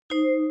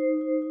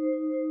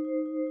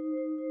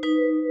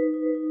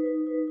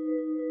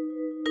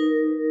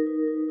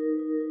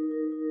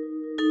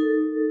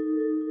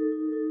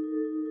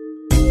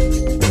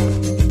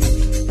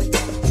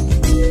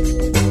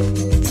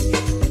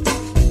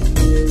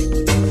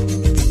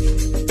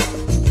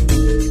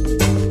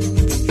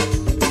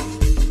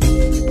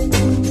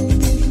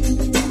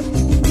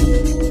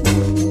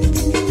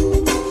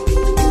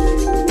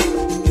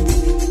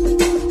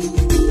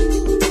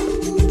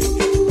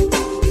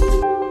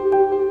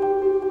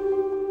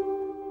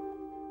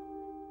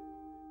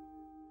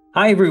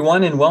Hi,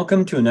 everyone, and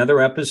welcome to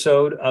another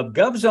episode of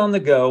Govs on the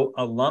Go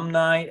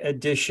Alumni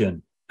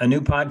Edition, a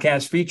new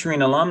podcast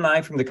featuring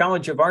alumni from the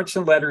College of Arts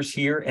and Letters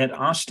here at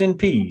Austin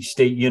Peay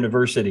State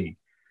University.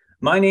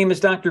 My name is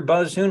Dr.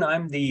 Buzz Hoon.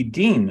 I'm the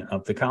Dean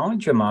of the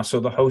college. I'm also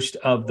the host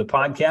of the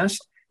podcast.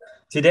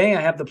 Today,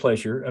 I have the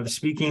pleasure of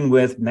speaking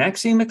with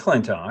Maxie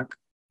McClintock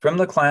from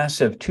the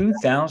class of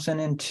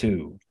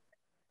 2002.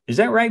 Is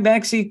that right,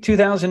 Maxie?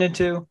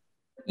 2002?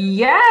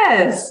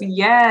 Yes.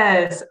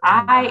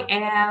 I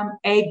am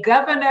a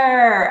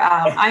governor.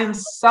 I am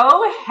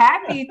so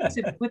happy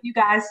to be with you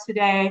guys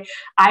today.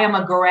 I am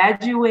a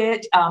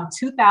graduate,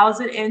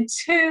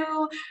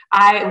 2002.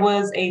 I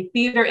was a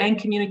theater and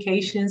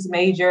communications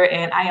major,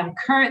 and I am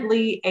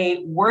currently a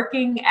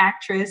working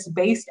actress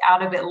based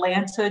out of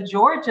Atlanta,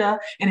 Georgia.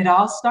 And it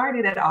all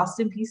started at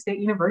Austin Peay State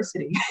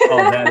University. Oh,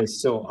 that is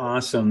so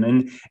awesome.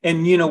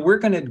 And you know, we're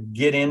going to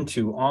get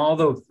into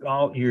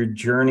all your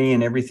journey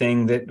and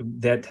everything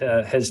that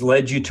has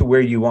led you to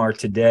where you are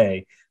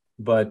today.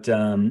 But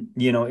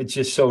you know, it's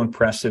just so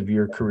impressive,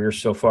 your career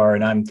so far.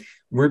 And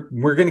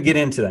we're going to get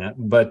into that.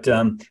 But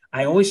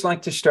I always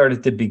like to start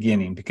at the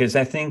beginning, because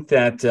I think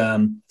that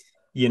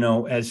you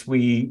know, as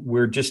we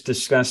were just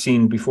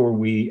discussing before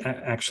we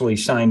actually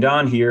signed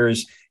on here,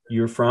 is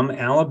you're from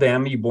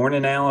Alabama. You're born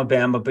in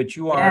Alabama, but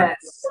you are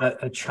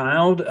a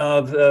child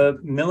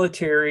of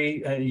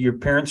military. Your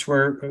parents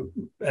were,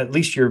 at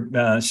least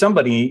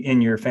somebody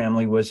in your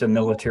family was a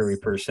military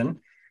person.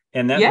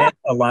 And that meant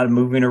a lot of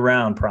moving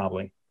around,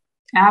 probably.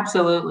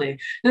 Absolutely.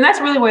 And that's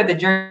really where the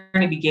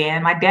journey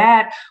began. My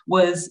dad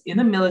was in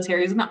the military,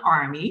 he was in the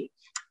Army,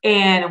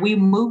 and we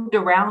moved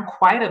around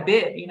quite a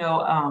bit. You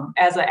know,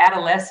 as an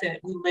adolescent,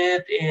 we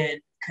lived in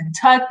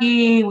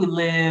Kentucky, we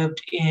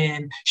lived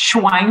in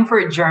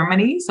Schweinfurt,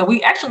 Germany. So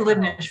we actually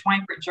lived in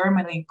Schweinfurt,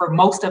 Germany for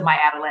most of my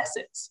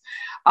adolescence.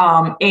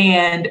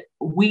 And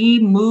we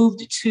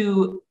moved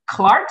to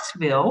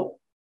Clarksville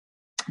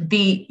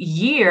the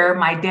year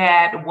my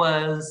dad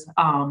was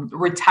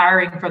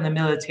retiring from the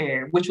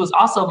military, which was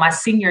also my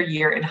senior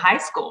year in high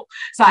school.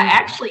 So I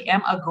actually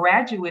am a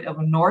graduate of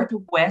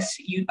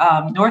Northwest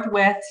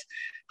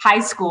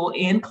High School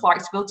in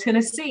Clarksville,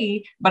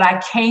 Tennessee, but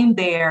I came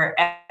there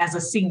as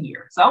a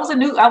senior. So I was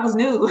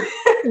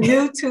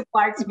new to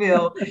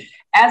Clarksville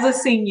as a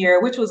senior,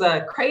 which was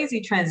a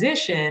crazy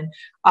transition.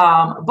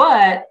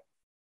 But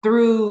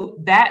through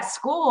that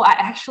school, I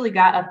actually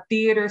got a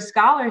theater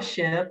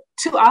scholarship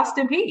to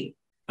Austin Peay.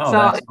 Oh, so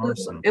that's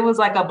awesome. It was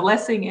like a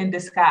blessing in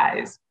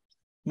disguise.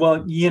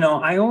 Well, you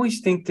know, I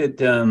always think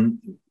that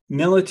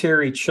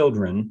military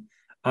children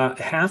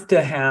have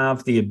to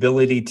have the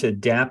ability to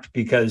adapt,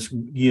 because,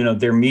 you know,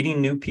 they're meeting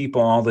new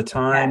people all the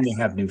time. Yes.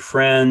 They have new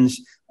friends,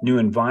 new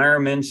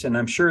environments. And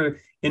I'm sure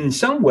in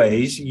some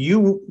ways,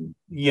 you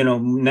know,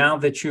 now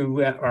that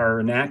you are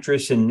an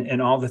actress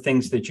and all the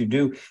things that you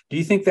do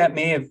you think that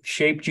may have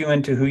shaped you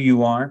into who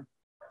you are?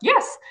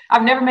 Yes.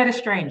 I've never met a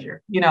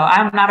stranger. You know,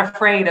 I'm not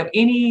afraid of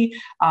any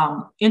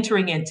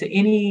entering into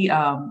any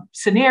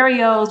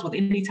scenarios with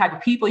any type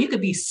of people. You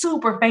could be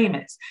super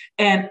famous,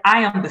 and I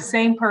am the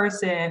same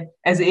person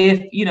as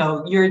if, you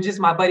know, you're just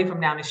my buddy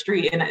from down the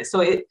street. And so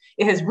it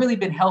has really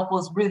been helpful.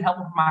 It's really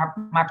helpful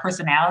for my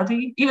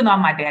personality, even though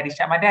I'm my daddy's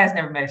child. My dad's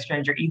never met a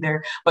stranger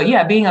either. But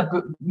yeah, being a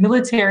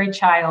military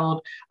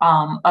child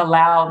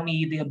allowed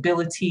me the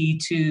ability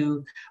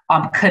to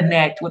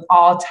connect with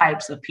all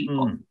types of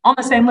people on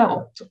the same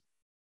level.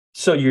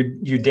 So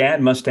your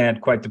dad must have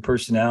had quite the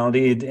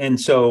personality. And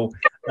so,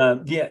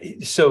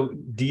 so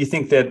do you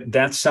think that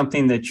that's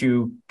something that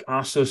you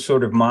also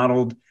sort of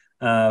modeled?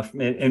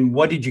 And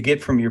what did you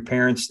get from your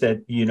parents that,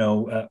 you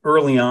know,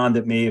 early on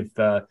that may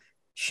have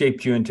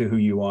shaped you into who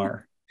you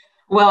are?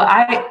 Well,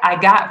 I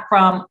got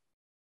from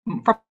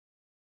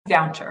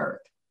down to earth.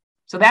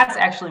 So that's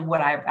actually what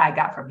I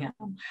got from him.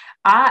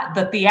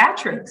 The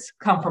theatrics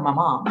come from my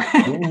mom.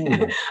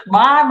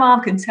 My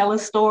mom can tell a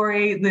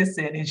story,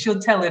 listen, and she'll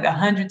tell it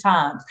 100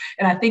 times.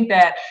 And I think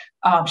that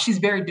she's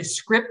very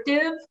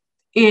descriptive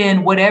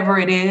in whatever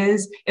it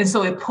is. And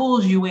so it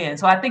pulls you in.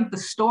 So I think the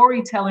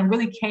storytelling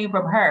really came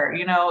from her.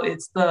 You know,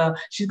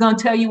 she's going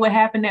to tell you what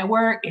happened at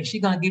work, and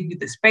she's going to give you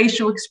the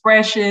facial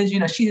expressions. You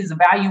know, she has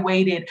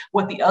evaluated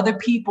what the other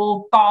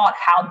people thought,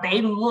 how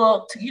they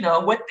looked, you know,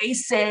 what they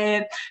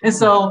said. And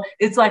so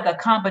it's like a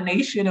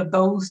combination of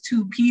those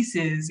two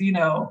pieces, you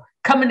know,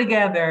 coming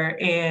together,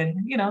 and,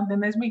 you know, then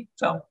there's me.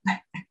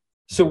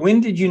 So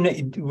when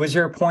was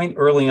there a point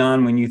early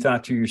on when you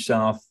thought to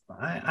yourself,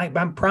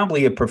 I'm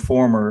probably a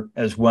performer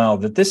as well,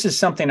 that this is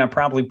something I'm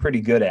probably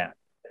pretty good at?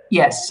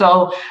 Yes.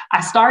 So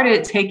I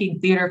started taking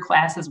theater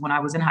classes when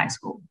I was in high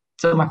school.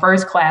 So my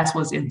first class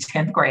was in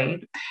 10th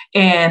grade,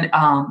 and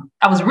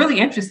I was really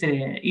interested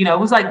in it. You know, it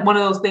was like one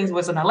of those things,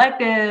 was an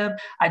elective.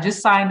 I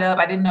just signed up.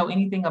 I didn't know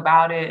anything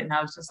about it. And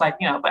I was just like,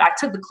 you know, but I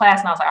took the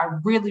class and I was like, I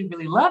really,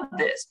 really love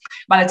this.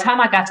 By the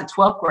time I got to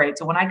 12th grade,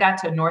 so when I got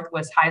to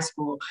Northwest High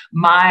School,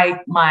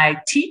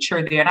 my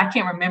teacher there, and I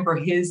can't remember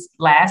his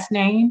last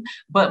name,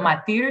 but my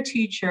theater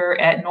teacher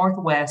at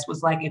Northwest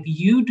was like, if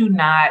you do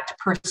not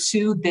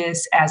pursue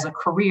this as a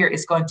career,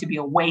 it's going to be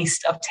a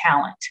waste of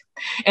talent.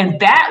 And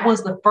that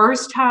was the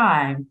first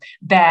time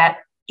that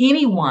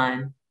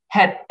anyone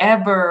had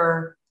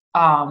ever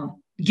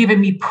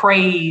given me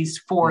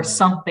praise for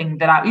something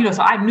that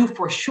so I knew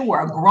for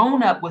sure a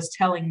grown-up was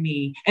telling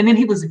me. And then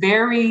he was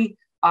very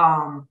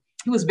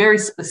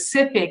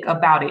specific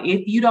about it.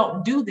 If you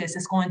don't do this,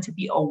 it's going to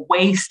be a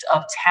waste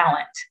of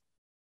talent.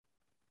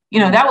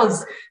 That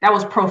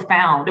was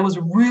profound. It was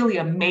really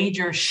a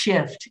major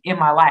shift in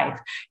my life.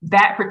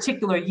 That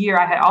particular year,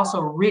 I had also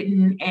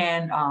written,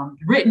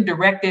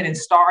 directed, and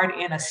starred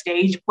in a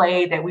stage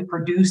play that we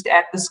produced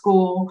at the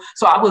school.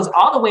 So I was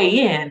all the way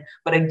in.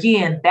 But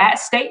again, that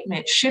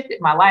statement shifted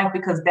my life,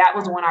 because that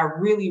was when I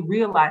really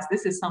realized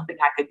this is something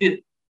I could do.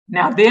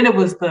 Now, then it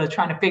was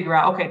trying to figure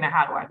out, okay, now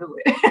how do I do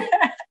it?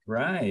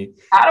 Right.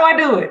 How do I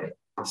do it?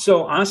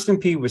 So Austin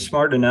P was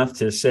smart enough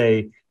to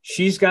say,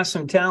 she's got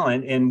some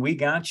talent and we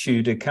got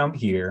you to come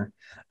here.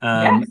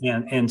 Yes.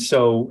 And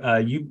so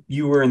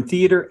you were in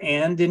theater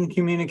and in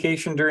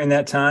communication during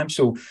that time.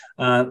 So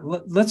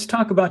let's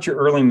talk about your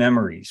early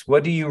memories.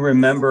 What do you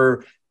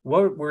remember?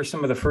 What were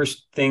some of the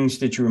first things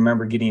that you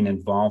remember getting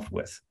involved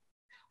with?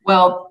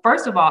 Well,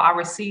 first of all, I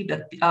received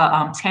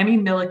a Tammy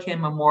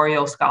Milliken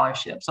Memorial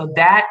Scholarship. So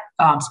that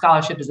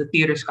scholarship is a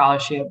theater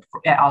scholarship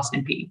at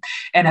Austin P.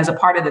 And as a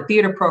part of the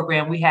theater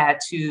program, we had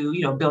to,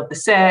 build the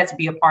sets,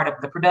 be a part of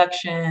the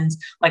productions,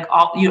 like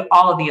all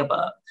of the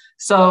above.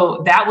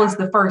 So that was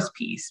the first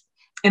piece.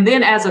 And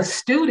then as a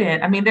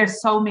student, I mean,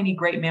 there's so many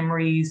great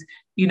memories,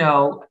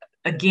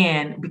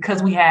 again,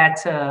 because we had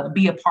to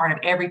be a part of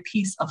every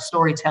piece of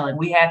storytelling.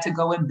 We had to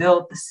go and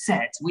build the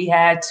sets. We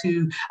had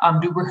to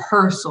do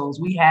rehearsals.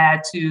 We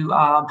had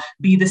to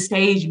be the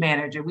stage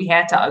manager. We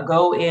had to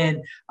go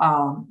and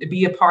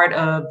be a part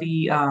of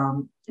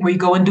we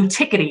go and do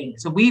ticketing.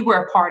 So we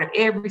were a part of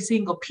every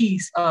single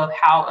piece of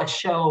how a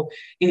show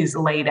is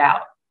laid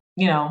out,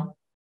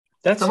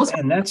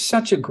 That's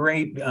such a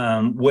great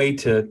way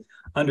to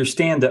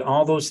understand that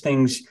all those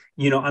things,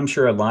 I'm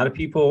sure a lot of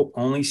people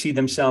only see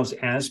themselves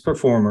as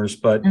performers,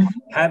 but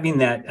having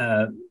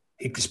that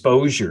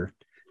exposure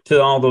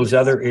to all those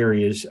other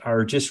areas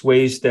are just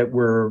ways that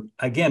we're,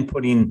 again,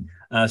 putting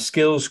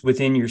skills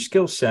within your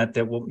skill set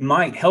that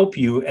might help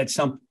you at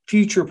some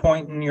future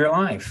point in your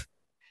life.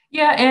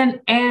 Yeah.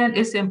 And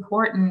it's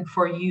important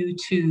for you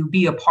to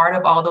be a part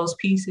of all those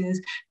pieces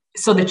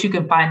so that you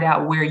can find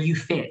out where you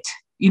fit.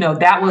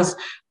 That was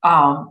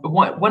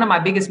one of my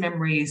biggest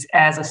memories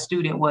as a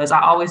student was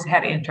I always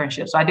had an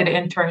internship. So I did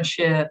an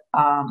internship.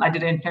 I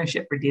did an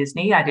internship for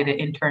Disney. I did an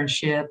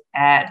internship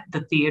at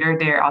the theater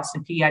there,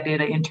 Austin P. I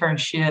did an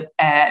internship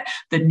at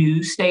the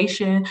news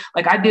station.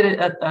 Like I did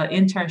an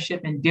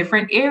internship in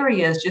different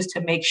areas just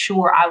to make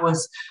sure I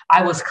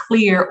was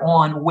clear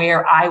on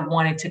where I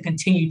wanted to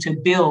continue to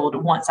build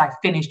once I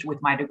finished with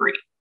my degree.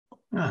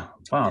 Oh,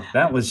 wow.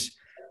 That was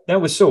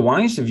so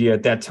wise of you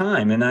at that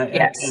time. And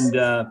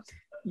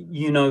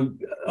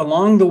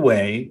along the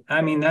way,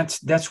 I mean,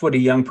 that's what a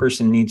young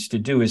person needs to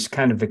do, is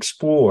kind of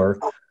explore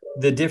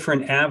the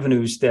different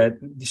avenues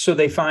so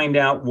they find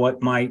out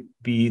what might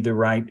be the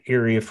right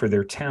area for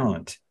their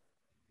talent.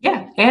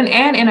 Yeah.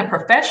 And in a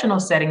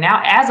professional setting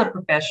now, as a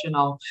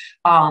professional,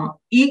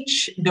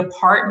 each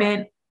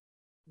department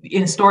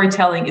in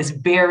storytelling is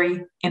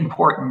very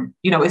important.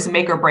 It's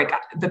make or break.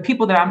 The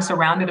people that I'm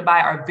surrounded by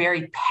are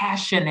very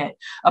passionate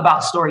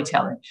about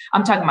storytelling.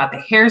 I'm talking about the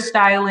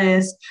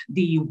hairstylist,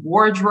 the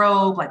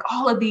wardrobe, like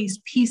all of these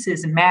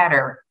pieces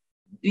matter.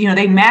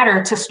 They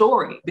matter to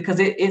story because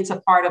it's a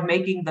part of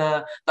making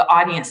the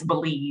audience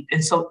believe.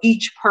 And so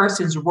each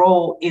person's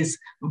role is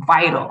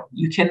vital.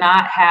 You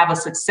cannot have a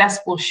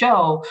successful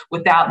show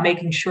without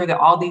making sure that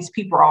all these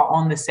people are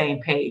on the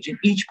same page. And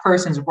each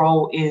person's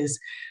role is,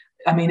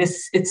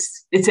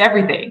 it's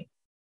everything.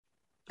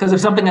 Because if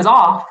something is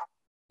off,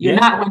 you're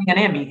not winning an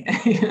Emmy.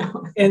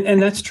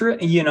 And that's true.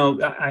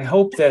 I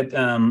hope that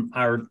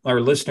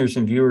our listeners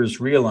and viewers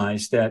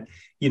realize that,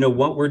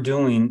 what we're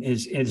doing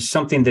is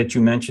something that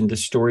you mentioned, the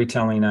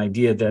storytelling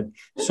idea, that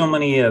so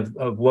many of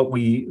what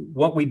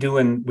we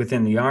do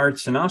within the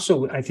arts, and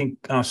also, I think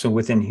also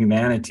within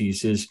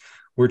humanities, is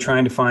we're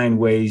trying to find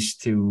ways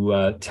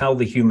to tell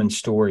the human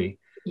story.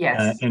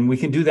 Yes. And we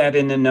can do that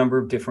in a number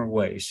of different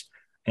ways.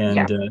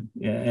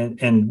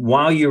 And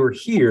while you were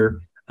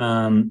here,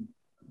 I'm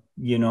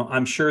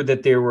sure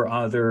that there were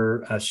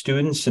other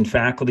students and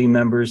faculty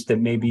members that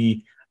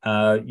maybe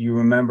you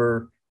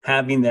remember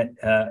having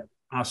that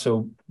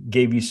also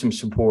gave you some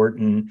support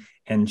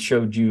and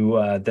showed you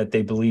that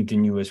they believed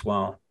in you as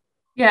well.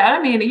 Yeah,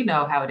 I mean, you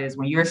know how it is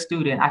when you're a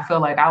student. I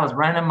feel like I was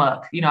running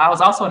amok. I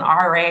was also an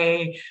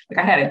RA. Like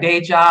I had a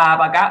day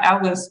job. I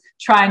was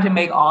trying to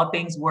make all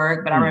things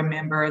work. But I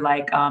remember,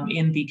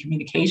 in the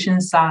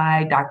communications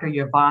side, Dr.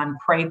 Yvonne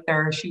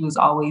Prather, she was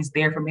always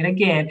there for me. And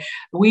again,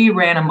 we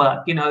ran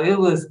amok.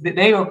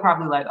 They were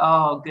probably like,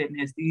 oh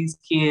goodness, these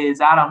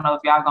kids. I don't know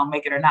if y'all gonna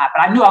make it or not.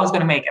 But I knew I was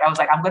gonna make it. I was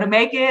like, I'm gonna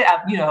make it.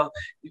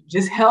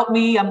 Just help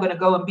me. I'm gonna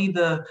go and be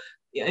the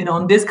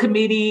on this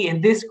committee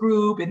and this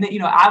group. And then,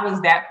 I was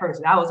that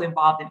person. I was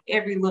involved in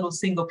every little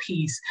single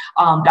piece.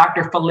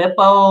 Dr.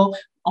 Filippo,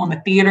 on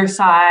the theater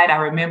side. I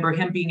remember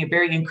him being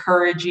very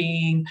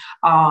encouraging.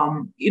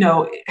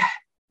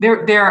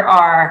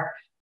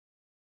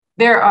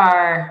 There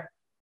are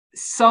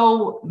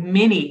so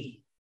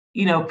many,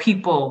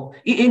 people,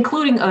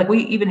 including like we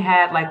even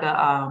had like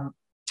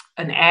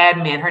an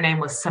admin. Her name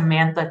was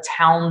Samantha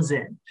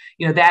Townsend.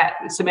 That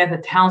Samantha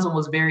Townsend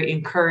was very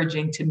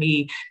encouraging to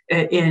me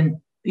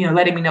in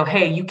letting me know,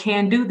 hey, you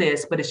can do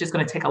this, but it's just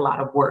going to take a lot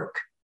of work.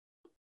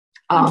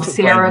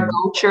 Sarah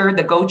Gocher,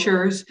 the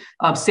Gochers,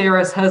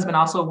 Sarah's husband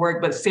also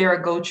worked, but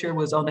Sarah Gocher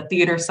was on the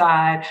theater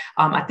side.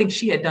 I think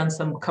she had done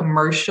some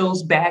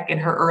commercials back in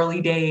her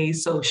early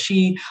days. So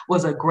she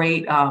was a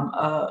great,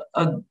 a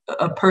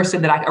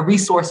person a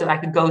resource that I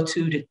could go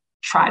to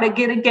try to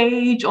get a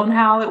gauge on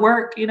how it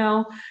worked,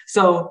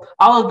 So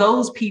all of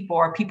those people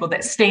are people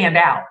that stand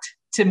out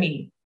to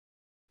me.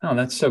 Oh,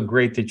 that's so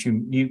great that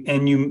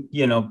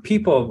you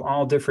people of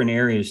all different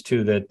areas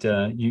too,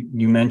 that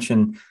you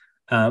mentioned,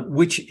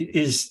 which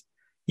is,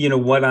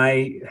 what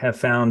I have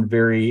found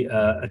very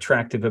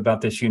attractive about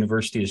this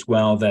university as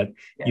well, that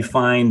you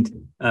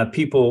find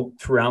people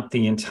throughout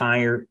the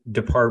entire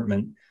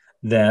department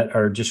that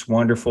are just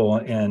wonderful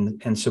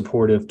and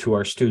supportive to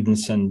our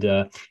students. And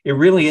it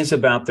really is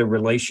about the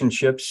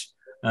relationships,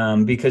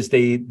 because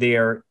they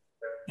are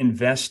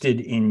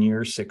invested in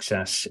your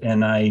success.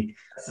 And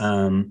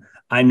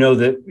I know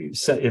that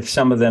if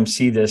some of them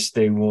see this,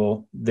 they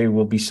will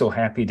be so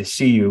happy to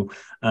see you.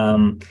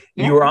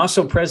 You are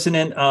also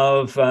president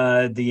of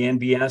the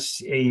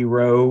NBS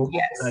AERO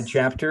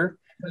chapter.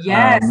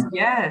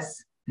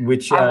 Yes.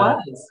 Which I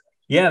was.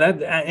 Yeah,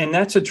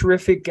 that's a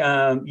terrific.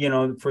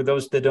 For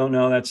those that don't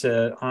know, that's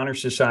an honor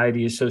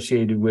society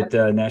associated with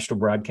the National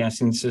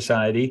Broadcasting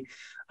Society,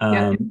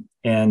 and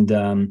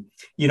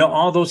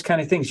all those kind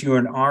of things. You're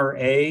an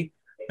RA.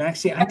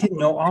 Maxie, I didn't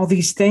know all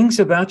these things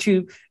about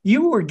you.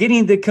 You were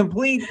getting the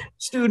complete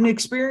student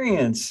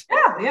experience.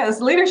 Yeah, it's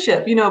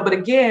leadership, but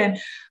again,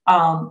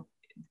 so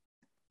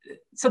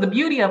the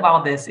beauty of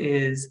all this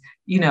is,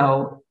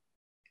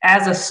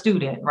 as a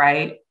student,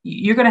 right,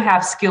 you're going to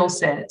have skill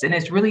sets, and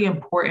it's really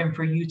important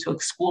for you to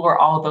explore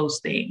all those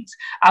things.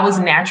 I was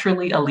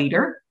naturally a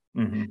leader.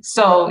 Mm-hmm.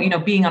 So,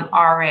 being an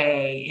RA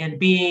and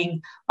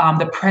being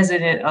the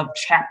president of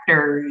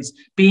chapters,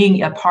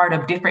 being a part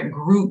of different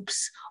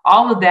groups,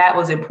 all of that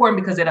was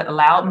important because it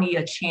allowed me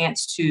a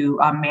chance to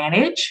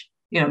manage.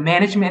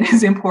 Management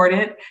is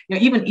important.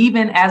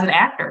 Even as an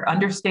actor,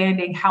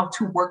 understanding how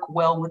to work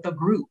well with a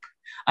group,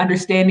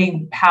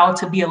 understanding how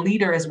to be a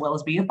leader as well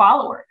as be a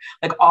follower.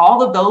 Like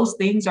all of those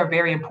things are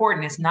very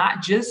important. It's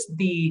not just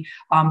the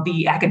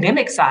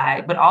academic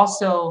side, but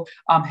also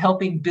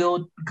helping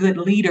build good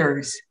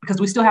leaders, because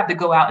we still have to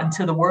go out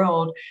into the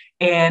world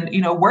and,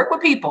 work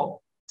with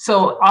people.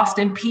 So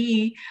Austin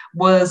Peay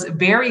was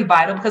very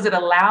vital because it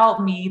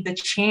allowed me the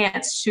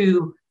chance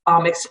to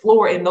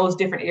explore in those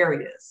different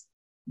areas.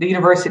 The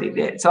university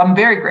did. So I'm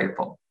very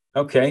grateful.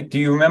 Okay. Do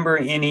you remember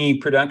any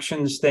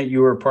productions that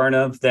you were part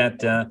of that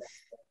that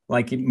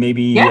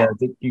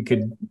you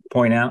could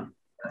point out?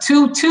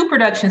 Two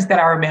productions that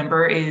I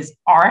remember is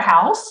Our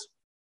House.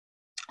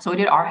 So we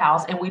did Our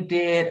House, and we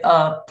did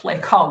a play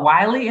called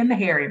Wiley and the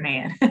Hairy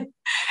Man.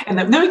 And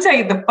let me tell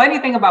you, the funny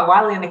thing about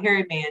Wiley and the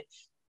Hairy Man,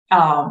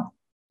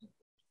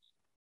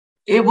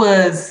 it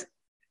was,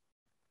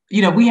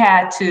 we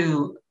had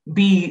to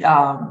be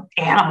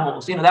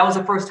animals. That was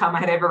the first time I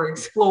had ever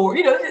explored.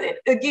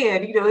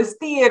 Again, it's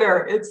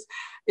theater.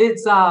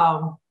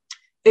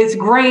 It's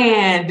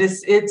grand.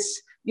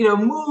 It's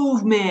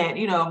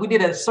movement. We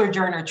did a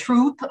Sojourner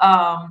Truth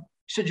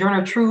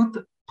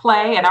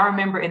play, and I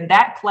remember in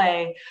that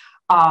play,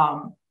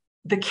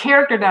 the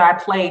character that I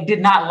played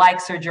did not like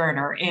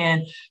Sojourner.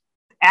 And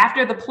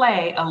after the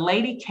play, a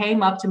lady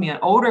came up to me, an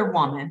older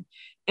woman,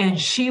 and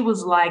she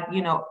was like,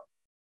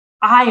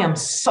 I am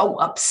so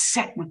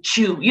upset with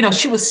you.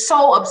 She was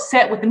so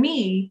upset with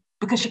me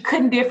because she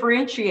couldn't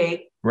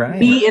differentiate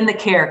me and the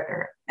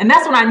character. And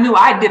that's when I knew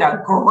I did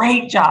a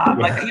great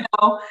job.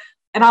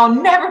 And I'll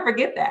never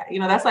forget that.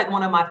 That's like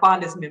one of my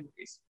fondest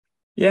memories.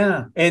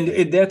 Yeah. And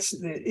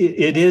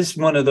it is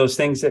one of those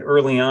things that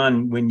early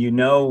on, when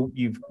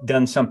you've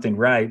done something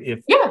right,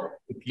 if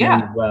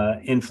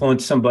you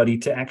influence somebody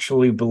to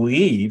actually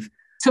believe.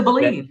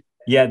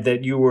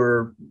 That you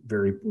were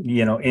very,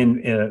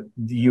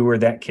 you were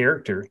that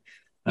character.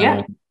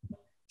 Yeah.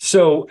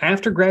 So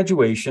after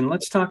graduation,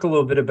 let's talk a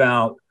little bit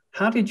about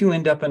how did you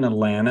end up in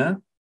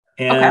Atlanta,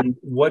 and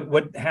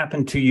what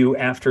happened to you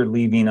after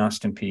leaving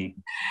Austin Peay?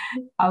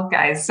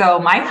 Okay, so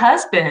my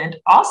husband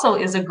also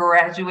is a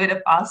graduate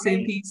of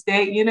Austin Peay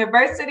State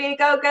University.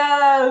 Go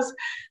Govs!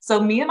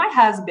 So me and my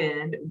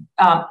husband,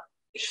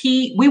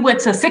 we went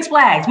to Six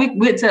Flags. We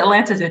went to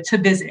Atlanta to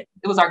visit.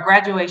 It was our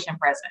graduation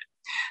present.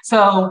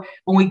 So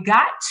when we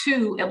got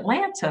to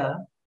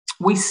Atlanta,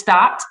 we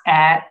stopped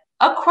at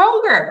a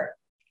Kroger.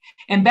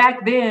 And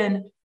back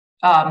then,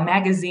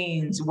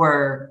 magazines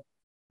were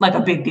like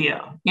a big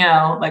deal,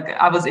 like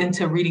I was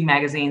into reading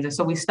magazines. And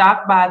so we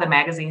stopped by the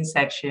magazine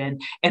section,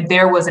 and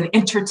there was an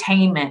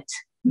entertainment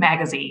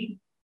magazine.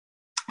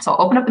 So I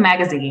opened up the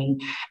magazine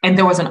and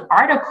there was an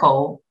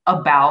article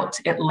about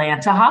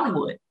Atlanta,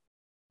 Hollywood.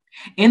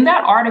 In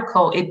that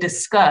article, it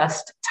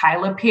discussed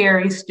Tyler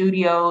Perry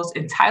Studios,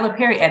 and Tyler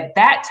Perry at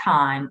that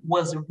time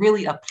was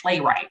really a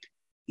playwright.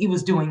 He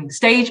was doing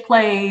stage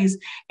plays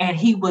and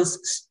he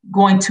was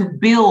going to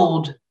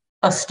build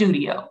a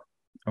studio.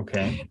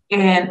 Okay.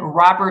 And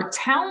Robert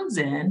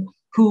Townsend,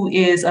 who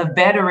is a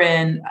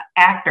veteran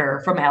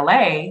actor from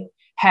LA,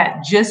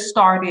 had just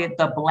started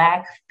the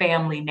Black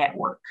Family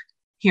Network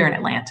here in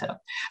Atlanta.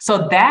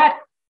 So that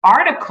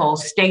article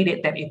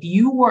stated that if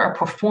you were a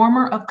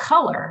performer of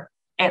color,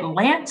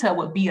 Atlanta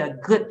would be a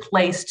good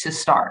place to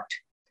start.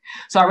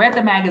 So I read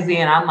the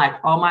magazine. I'm like,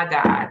 oh my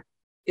God,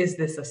 is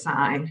this a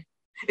sign?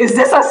 Is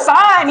this a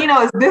sign? You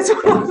know, is this?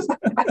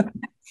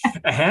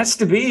 It has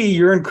to be.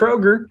 You're in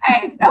Kroger.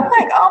 I'm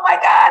like, oh my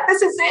God,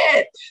 this is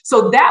it.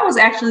 So that was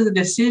actually the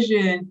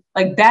decision.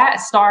 Like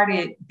that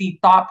started the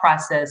thought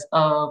process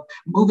of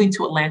moving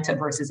to Atlanta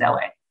versus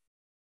LA.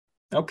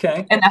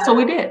 Okay. And that's what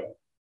we did.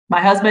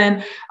 My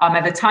husband,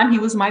 at the time, he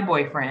was my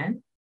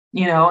boyfriend,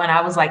 you know, and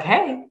I was like,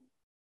 hey,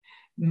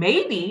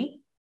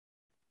 maybe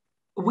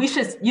we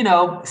should, you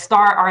know,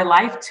 start our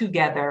life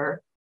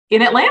together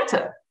in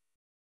Atlanta.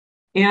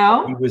 You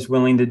know, he was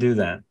willing to do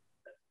that.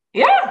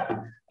 Yeah.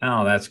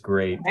 Oh, that's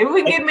great. Maybe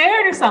we get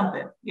married or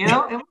something, you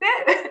know, and we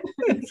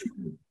did.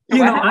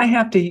 You know, I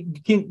have to,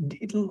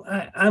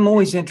 I'm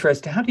always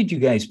interested. How did you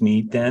guys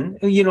meet then?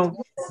 You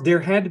know, there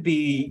had to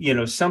be, you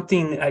know,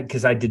 something,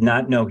 because I did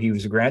not know he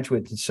was a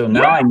graduate. So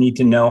now I need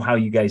to know how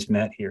you guys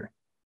met here.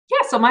 Yeah.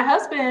 So my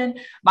husband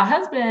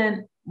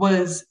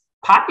was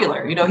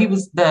popular. You know, he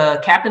was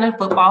the captain of the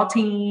football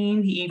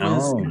team. He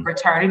was in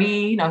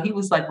fraternity. You know, he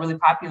was like really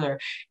popular.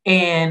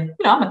 And,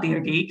 you know, I'm a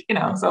theater geek, you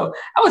know, so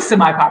I was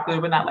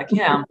semi-popular, but not like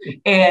him.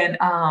 And,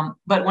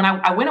 but when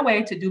I went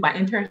away to do my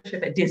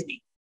internship at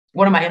Disney,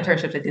 one of my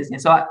internships at Disney.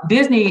 So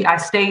Disney, I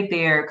stayed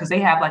there because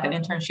they have like an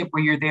internship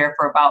where you're there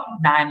for about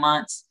 9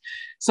 months.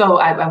 So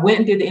I went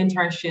and did the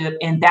internship,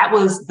 and that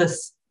was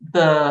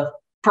the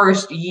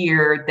first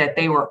year that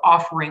they were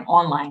offering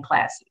online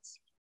classes.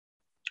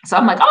 So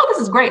I'm like, oh,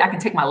 this is great. I can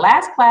take my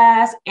last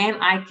class and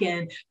I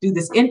can do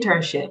this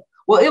internship.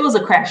 Well, it was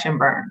a crash and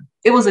burn.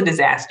 It was a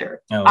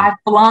disaster. Oh. I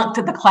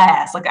flunked the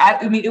class. Like,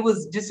 I mean, it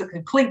was just a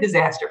complete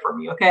disaster for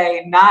me.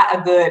 Okay. Not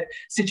a good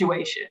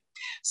situation.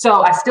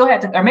 So I still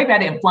had to, or maybe I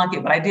didn't flunk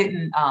it, but I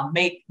didn't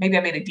maybe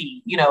I made a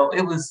D, you know,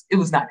 it was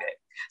not good.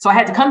 So I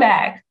had to come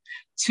back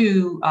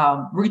to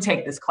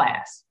retake this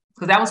class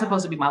because that was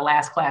supposed to be my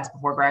last class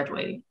before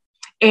graduating.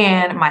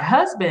 And my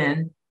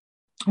husband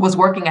was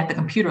working at the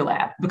computer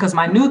lab because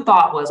my new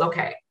thought was,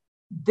 okay,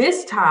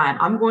 this time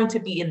I'm going to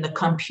be in the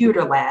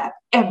computer lab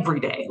every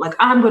day. Like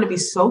I'm going to be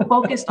so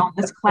focused on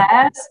this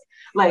class,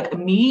 like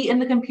me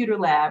and the computer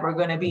lab are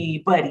going to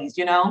be buddies,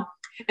 you know?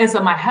 And so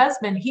my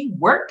husband, he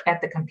worked at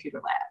the computer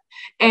lab,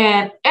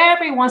 and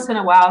every once in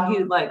a while he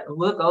would like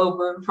look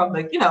over from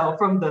the, you know,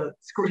 from the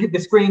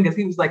screen because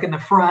he was like in the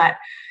front.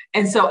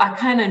 And so I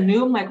kind of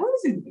knew, I'm like,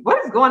 what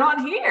is going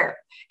on here?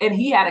 And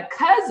he had a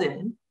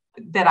cousin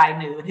that I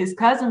knew, and his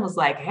cousin was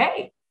like,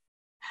 hey,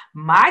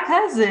 my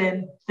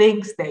cousin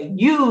thinks that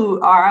you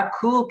are a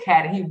cool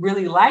cat and he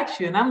really likes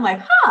you. And I'm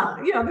like,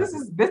 you know,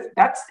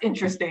 that's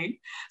interesting.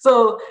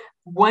 So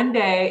one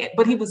day,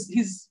 but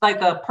he's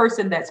like a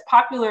person that's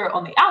popular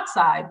on the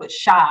outside, but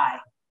shy.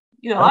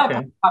 You know, a lot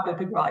of popular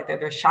people are like that.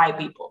 They're shy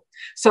people.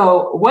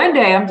 So one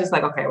day I'm just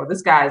like, okay, well,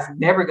 this guy's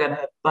never going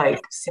to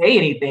like say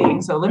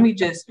anything. So let me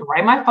just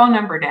write my phone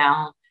number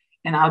down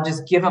and I'll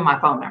just give him my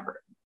phone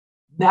number.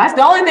 That's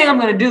the only thing I'm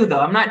going to do, though.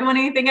 I'm not doing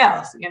anything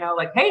else, you know,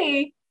 like,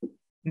 hey,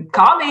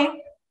 call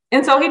me.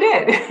 And so he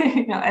did,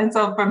 you know, and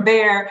so from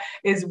there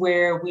is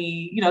where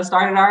we, you know,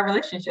 started our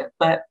relationship.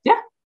 But yeah.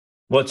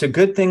 Well, it's a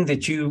good thing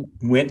that you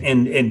went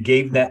and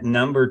gave that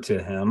number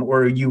to him,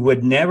 or you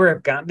would never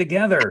have gotten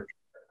together.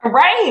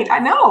 Right. I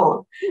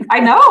know.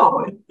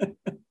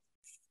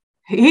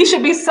 He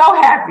should be so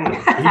happy.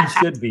 He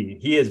should be.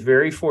 He is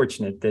very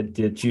fortunate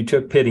that you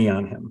took pity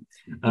on him.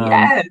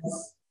 Yes.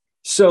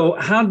 So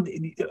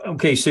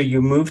so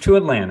you moved to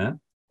Atlanta,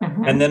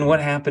 and then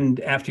what happened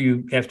after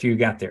you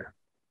got there?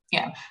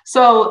 Yeah.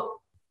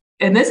 So,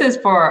 and this is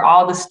for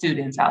all the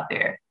students out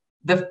there,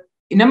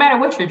 no matter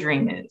what your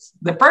dream is,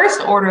 the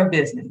first order of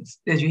business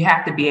is you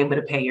have to be able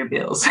to pay your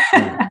bills.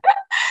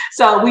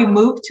 So we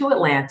moved to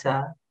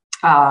Atlanta.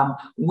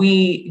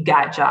 We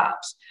got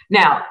jobs.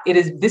 Now,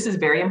 this is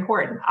very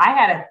important. I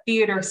had a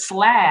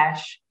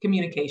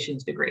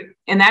theater/communications degree.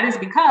 And that is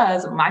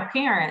because my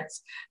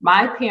parents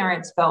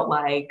felt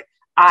like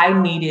I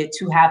needed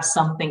to have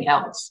something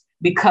else,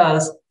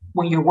 because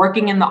when you're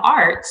working in the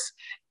arts,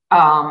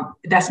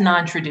 that's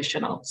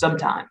non-traditional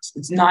sometimes.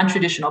 It's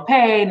non-traditional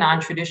pay,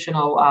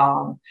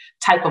 non-traditional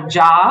type of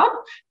job.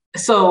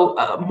 So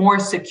more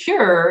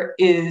secure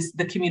is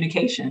the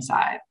communication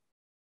side.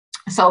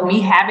 So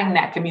me having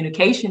that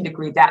communication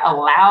degree, that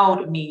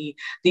allowed me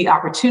the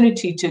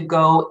opportunity to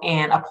go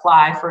and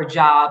apply for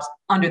jobs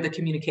under the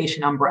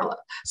communication umbrella.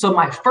 So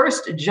my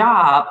first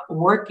job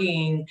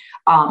working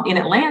in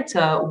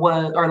Atlanta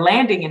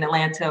landing in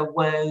Atlanta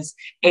was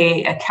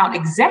a account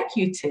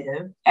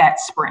executive at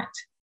Sprint.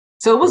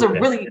 So it was a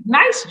really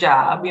nice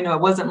job. You know,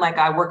 it wasn't like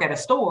I work at a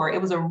store.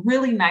 It was a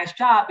really nice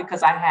job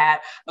because I had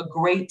a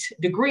great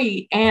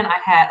degree and I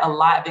had a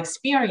lot of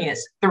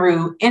experience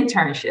through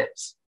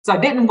internships. So I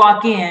didn't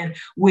walk in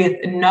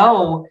with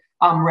no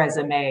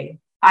resume.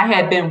 I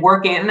had been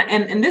working,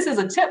 and this is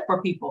a tip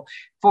for people,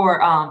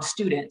 for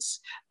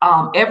students.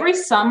 Every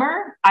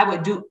summer, I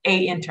would do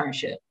a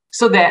internship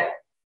so that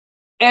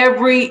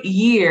every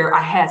year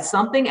I had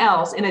something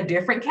else in a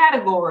different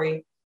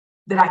category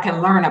that I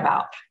can learn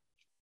about.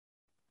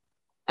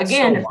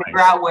 Again, to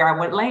figure out where I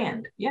would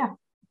land. Yeah.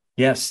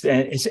 Yes.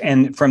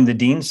 And from the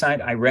dean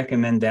side, I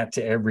recommend that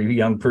to every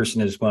young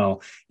person as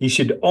well. You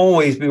should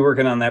always be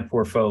working on that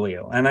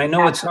portfolio. And I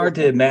know it's hard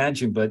to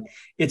imagine, but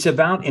it's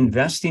about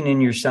investing in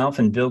yourself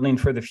and building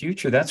for the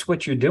future. That's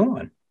what you're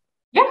doing.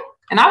 Yeah.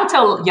 And I would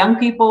tell young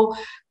people,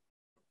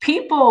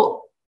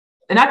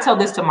 and I tell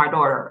this to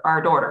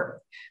our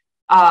daughter,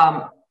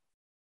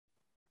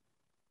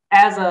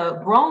 as a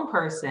grown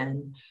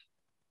person,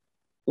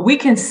 we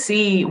can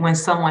see when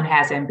someone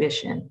has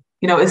ambition.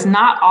 You know, it's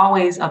not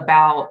always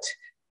about,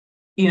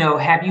 you know,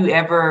 have you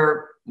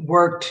ever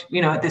worked,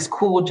 you know, at this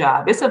cool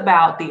job? It's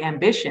about the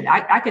ambition.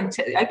 I can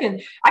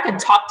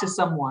talk to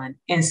someone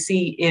and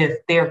see if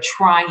they're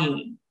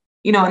trying,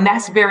 you know, and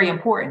that's very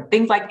important.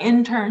 Things like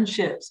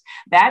internships,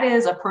 that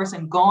is a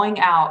person going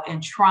out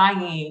and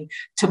trying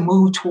to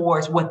move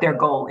towards what their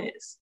goal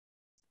is,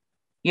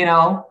 you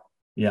know?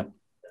 Yep.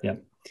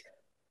 Yep.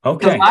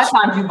 Okay. A lot of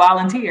times you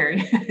volunteer.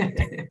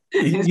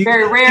 It's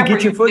very rare to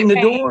get your foot in the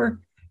door.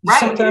 Right.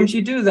 Sometimes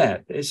you do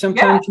that.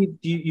 Sometimes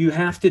you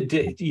have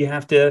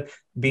to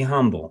be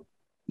humble.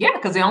 Yeah,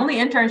 because the only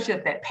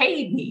internship that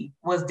paid me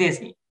was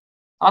Disney.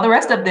 All the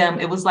rest of them,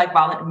 it was like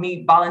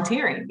me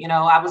volunteering. You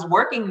know, I was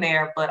working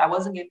there, but I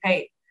wasn't getting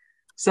paid.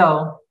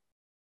 So.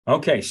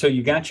 Okay, so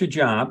you got your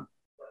job.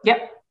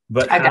 Yep.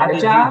 But I got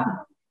a job.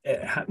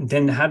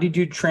 Then how did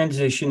you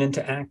transition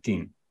into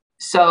acting?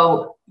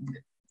 So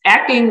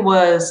acting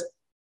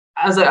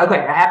I was like, okay,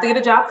 I have to get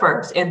a job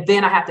first, and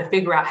then I have to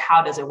figure out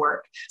how does it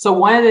work. So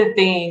one of the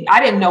things, I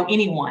didn't know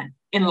anyone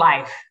in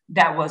life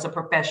that was a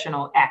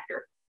professional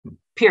actor,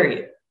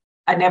 period.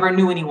 I never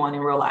knew anyone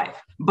in real life,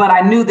 but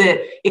I knew that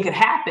it could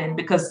happen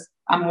because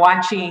I'm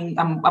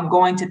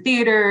going to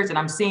theaters and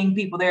I'm seeing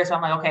people there. So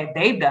I'm like, okay,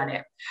 they've done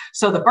it.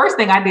 So the first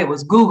thing I did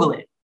was Google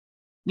it.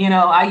 You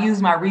know, I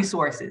used my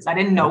resources. I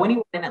didn't know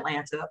anyone in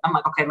Atlanta. I'm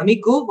like, okay, let me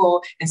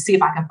Google and see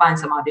if I can find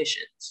some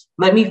auditions.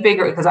 Let me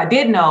figure it, because I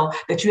did know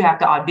that you have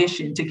to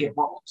audition to get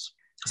roles.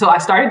 So I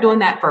started doing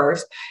that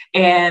first.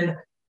 And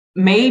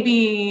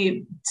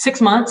maybe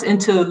 6 months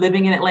into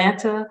living in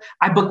Atlanta,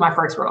 I booked my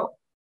first role.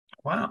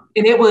 Wow.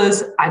 And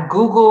I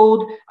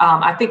Googled,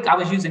 I think I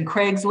was using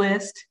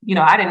Craigslist. You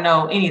know, I didn't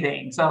know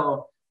anything.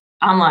 So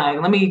I'm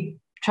like, let me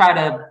try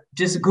to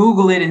just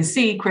Google it and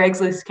see.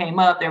 Craigslist came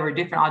up. There were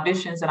different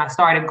auditions and I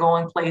started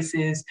going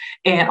places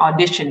and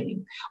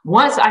auditioning.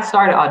 Once I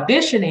started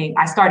auditioning,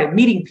 I started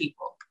meeting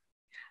people.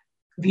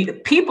 The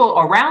people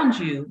around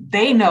you,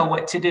 they know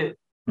what to do.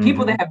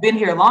 People that have been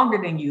here longer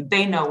than you,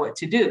 they know what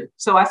to do.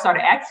 So I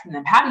started asking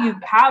them, how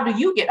do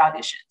you get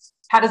auditions?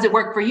 How does it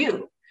work for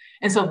you?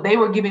 And so they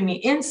were giving me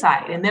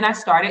insight. And then I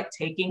started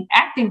taking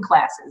acting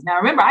classes. Now,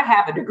 remember, I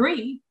have a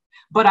degree,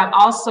 but I'm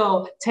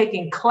also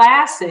taking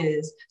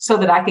classes so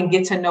that I can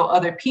get to know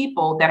other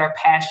people that are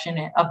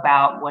passionate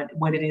about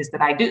what it is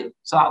that I do.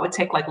 So I would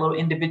take like little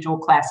individual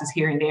classes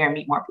here and there and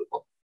meet more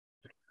people.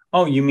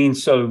 Oh, you mean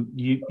so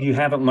you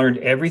haven't learned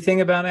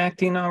everything about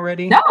acting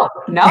already? No.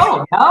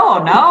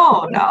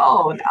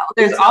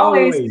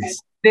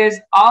 There's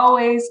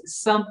always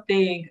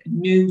something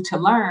new to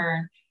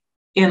learn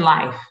in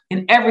life,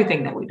 in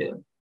everything that we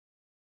do.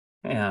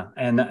 Yeah,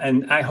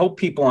 and I hope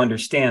people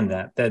understand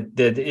that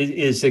it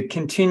is a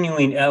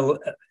continuing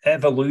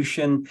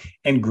evolution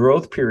and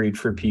growth period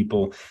for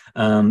people.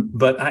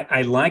 But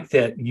I like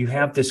that you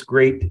have this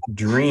great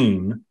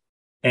dream,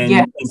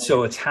 and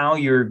so it's how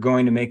you're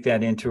going to make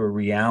that into a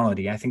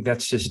reality. I think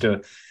that's just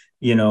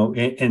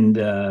and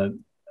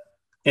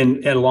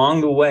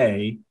along the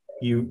way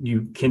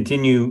you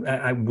continue,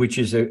 which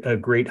is a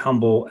great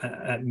humble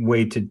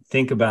way to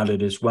think about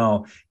it as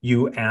well.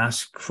 You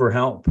ask for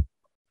help.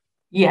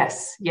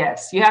 Yes.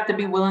 You have to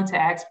be willing to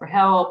ask for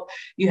help.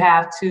 You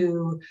have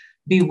to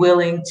be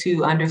willing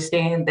to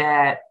understand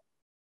that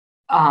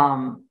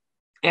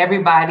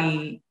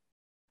everybody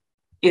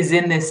is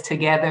in this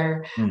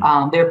together.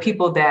 There are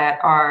people that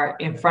are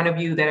in front of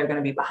you that are going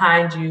to be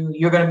behind you.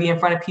 You're going to be in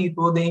front of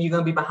people, then you're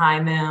going to be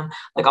behind them.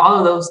 Like all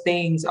of those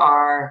things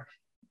are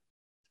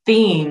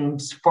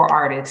themes for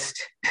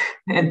artists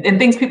and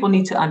things people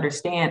need to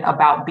understand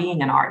about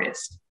being an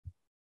artist.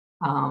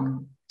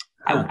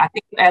 I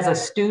think as a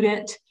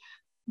student,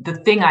 the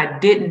thing I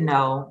didn't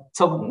know,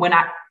 so when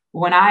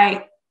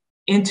I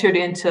entered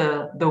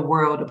into the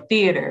world of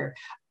theater,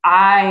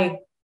 I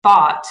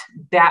thought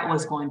that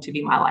was going to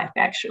be my life,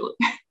 actually.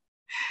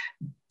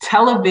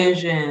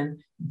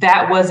 Television,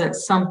 that wasn't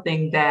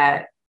something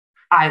that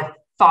I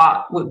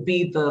thought would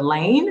be the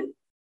lane.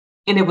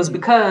 And it was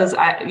because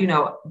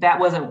that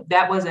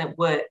wasn't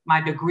what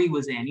my degree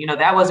was in.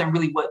 That wasn't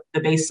really what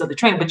the basis of the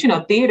training.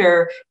 But,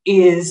 theater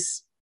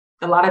is,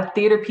 a lot of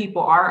theater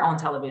people are on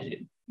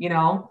television,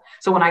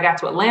 So when I got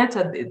to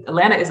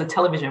Atlanta is a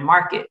television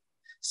market.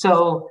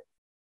 So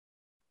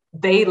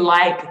they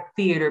like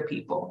theater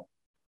people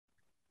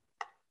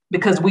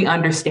because we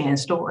understand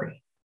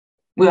story.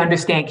 We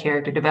understand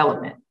character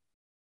development.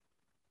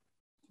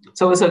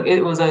 So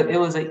it was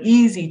an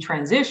easy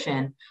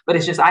transition, but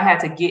it's just, I had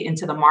to get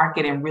into the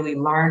market and really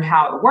learn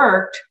how it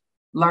worked,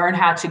 learn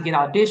how to get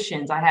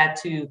auditions. I had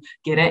to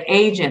get an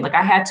agent. Like,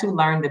 I had to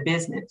learn the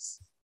business.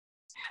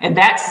 And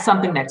that's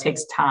something that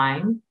takes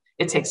time.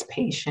 It takes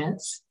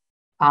patience.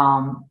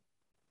 And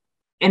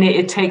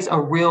it takes a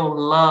real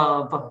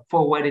love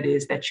for what it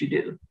is that you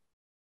do.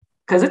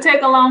 Because it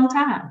takes a long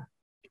time.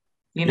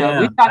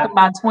 We're talking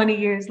about 20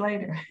 years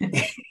later.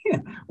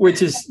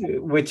 which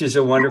is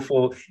a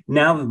wonderful,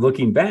 now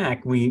looking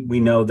back, we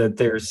know that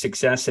there's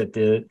success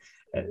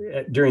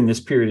during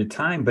this period of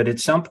time, but at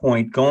some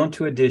point going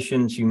to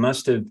auditions, you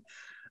must have,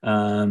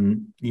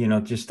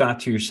 just thought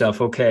to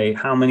yourself, okay,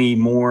 how many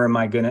more am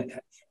I going to,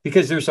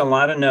 because there's a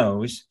lot of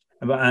no's,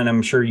 and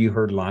I'm sure you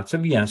heard lots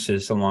of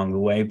yeses along the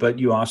way, but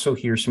you also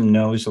hear some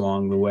no's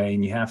along the way,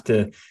 and you have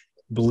to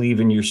believe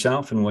in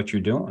yourself and what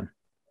you're doing.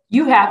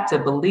 You have to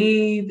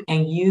believe,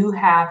 and you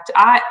have to,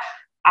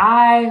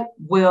 I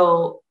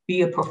will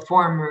be a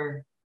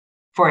performer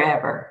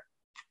forever,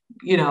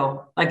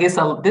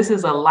 this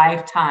is a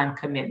lifetime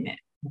commitment.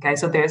 Okay.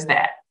 So there's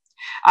that.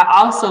 I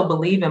also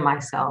believe in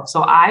myself.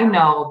 So I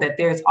know that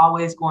there's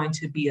always going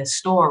to be a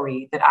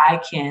story that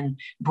I can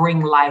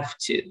bring life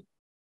to.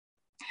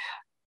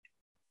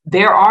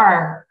 There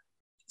are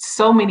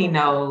so many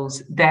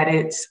no's that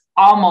it's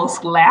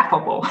almost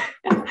laughable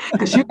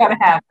because you got to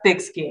have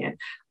thick skin.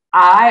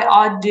 I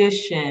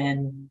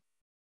audition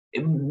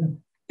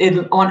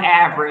on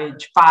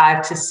average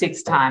 5 to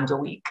 6 times a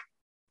week.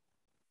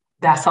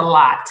 That's a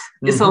lot.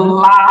 Mm-hmm. It's a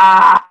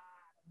lot of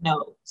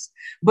no's,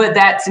 but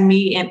that's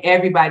me and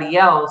everybody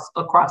else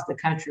across the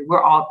country.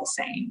 We're all the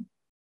same,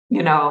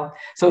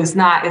 so it's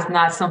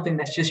not something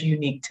that's just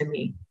unique to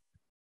me.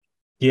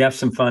 Do you have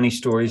some funny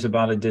stories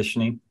about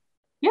auditioning?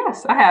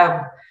 Yes, I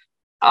have.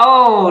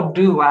 Oh,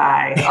 do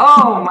I?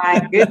 Oh,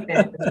 my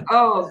goodness.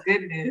 Oh,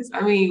 goodness.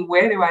 I mean,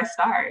 where do I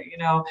start?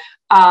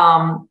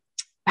 I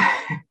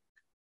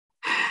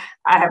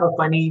have a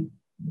funny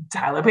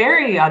Tyler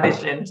Perry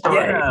audition story.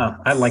 Yeah,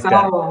 I like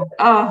that.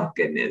 Oh,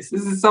 goodness.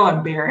 This is so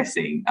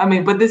embarrassing. I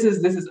mean, but this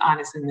is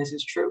honest and this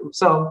is true.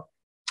 So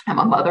I'm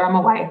a mother, I'm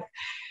a wife.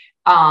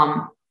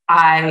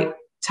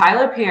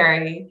 Tyler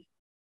Perry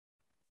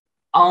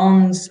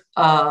owns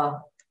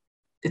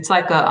it's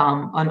like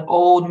an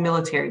old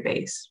military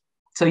base.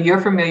 So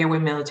you're familiar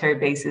with military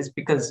bases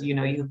because, you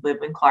live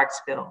in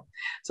Clarksville.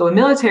 So in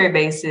military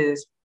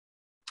bases,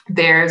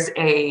 there's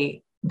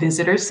a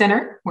visitor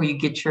center where you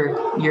get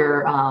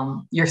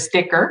your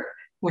sticker,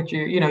 which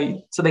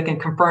so they can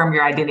confirm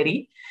your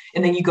identity.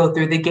 And then you go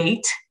through the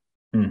gate,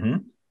 mm-hmm.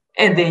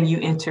 and then you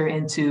enter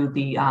into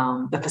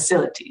the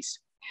facilities.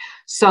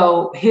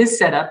 So his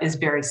setup is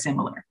very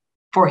similar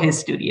for his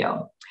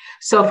studio.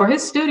 So for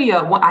his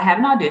studio, I had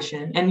an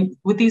audition, and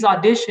with these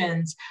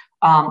auditions,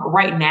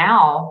 right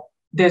now,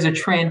 there's a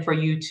trend for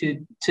you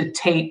to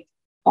tape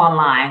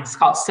online. It's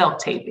called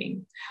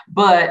self-taping.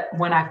 But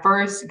when I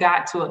first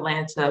got to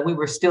Atlanta, we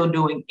were still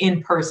doing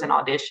in-person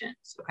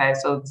auditions. Okay,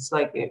 so it's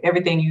like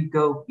everything you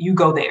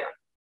go there.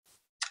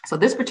 So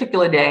this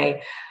particular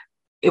day,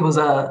 it was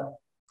a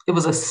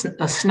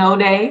snow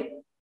day.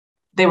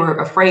 They were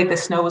afraid the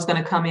snow was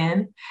going to come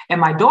in, and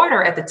my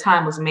daughter at the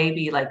time was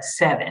maybe like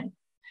 7.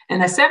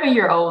 And a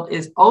 7-year-old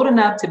is old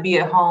enough to be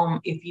at home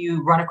if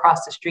you run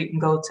across the street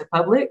and go to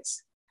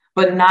Publix,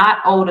 but not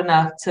old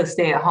enough to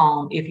stay at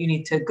home if you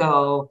need to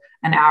go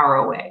an hour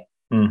away,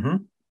 mm-hmm.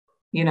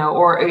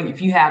 Or if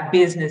you have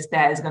business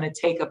that is going to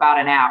take about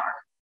an hour.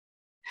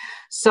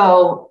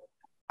 So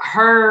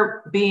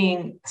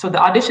the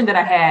audition that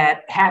I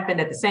had happened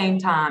at the same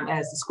time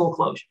as the school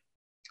closure.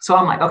 So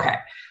I'm like, okay,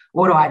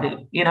 what do I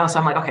do? So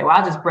I'm like, okay, well,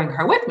 I'll just bring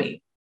her with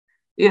me.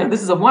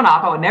 This is a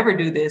one-off. I would never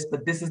do this,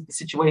 but this is the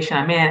situation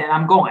I'm in, and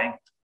I'm going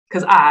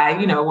because I,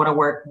 want to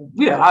work.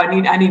 I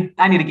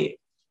need to get.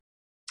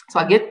 So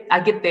I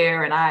get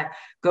there and I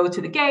go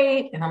to the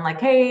gate and I'm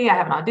like, hey, I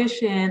have an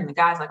audition. And the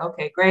guy's like,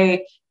 okay,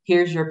 great.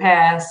 Here's your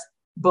pass.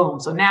 Boom.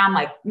 So now I'm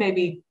like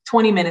maybe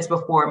 20 minutes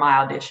before my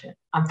audition.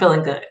 I'm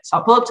feeling good. So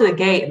I pull up to the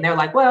gate and they're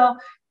like, well,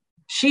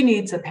 she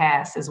needs a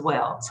pass as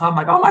well. So I'm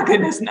like, oh my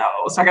goodness, no.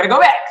 So I got to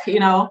go back,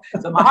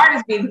 So my heart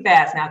is beating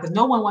fast now because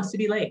no one wants to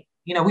be late.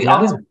 We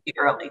always want to be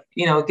early.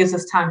 It gives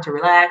us time to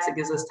relax. It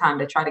gives us time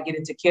to try to get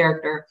into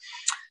character.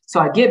 So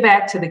I get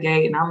back to the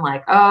gate and I'm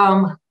like,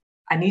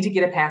 I need to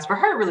get a pass for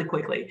her really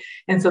quickly.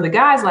 And so the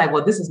guy's like,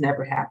 well, this has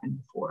never happened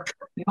before.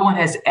 No one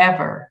has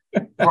ever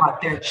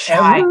brought their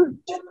child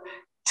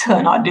to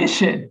an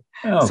audition.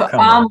 Oh, so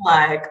I'm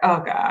like, oh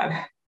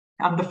God,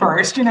 I'm the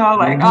first,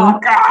 like, oh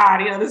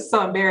God, this is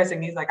so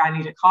embarrassing. He's like, I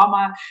need to call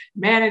my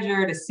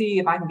manager to see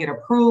if I can get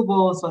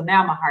approval. So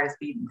now my heart is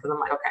beating because I'm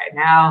like, okay,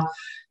 now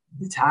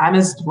the time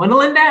is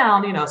dwindling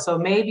down, so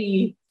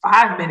maybe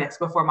 5 minutes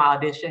before my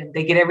audition,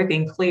 they get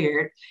everything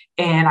cleared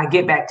and I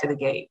get back to the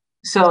gate.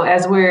 So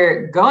as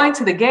we're going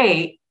to the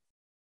gate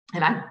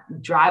and I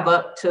drive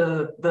up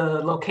to the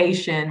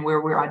location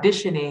where we're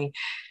auditioning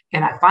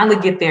and I finally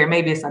get there,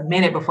 maybe it's a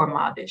minute before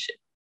my audition.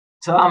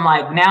 So I'm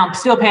like, now I'm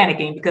still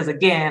panicking because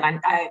again,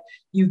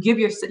 you give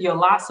your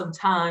lot some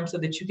time so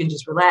that you can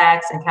just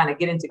relax and kind of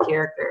get into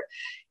character.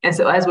 And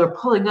so as we're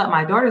pulling up,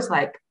 my daughter's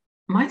like,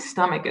 my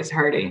stomach is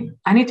hurting.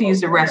 I need to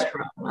use the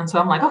restroom. And so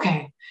I'm like,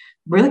 okay,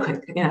 really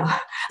quick,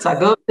 So I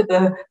go to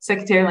the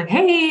secretary, like,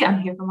 hey,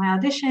 I'm here for my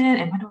audition.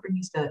 And my daughter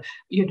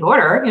your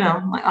daughter,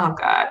 I'm like, oh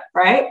God,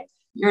 right?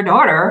 Your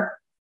daughter,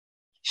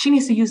 she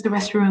needs to use the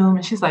restroom.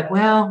 And she's like,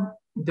 well,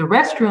 the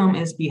restroom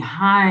is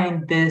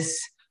behind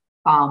this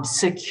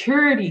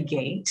security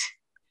gate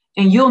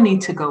and you'll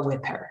need to go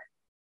with her.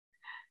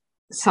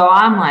 So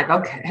I'm like,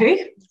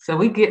 okay. So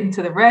we get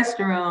into the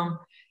restroom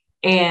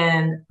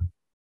and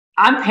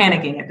I'm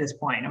panicking at this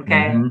point,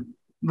 okay?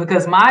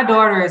 Because my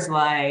daughter is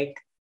like,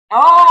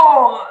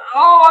 oh,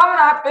 I'm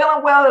not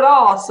feeling well at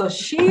all. So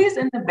she's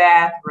in the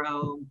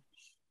bathroom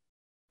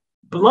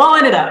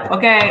blowing it up,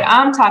 okay?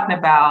 I'm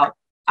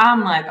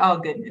like, oh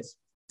goodness.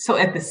 So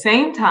at the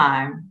same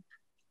time,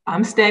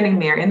 I'm standing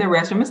there in the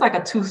restroom. It's like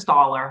a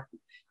 2-staller.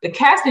 The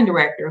casting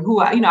director, who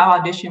I've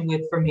auditioned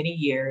with for many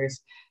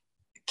years,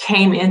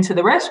 came into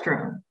the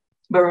restroom.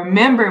 But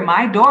remember,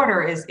 my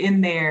daughter is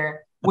in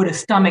there with a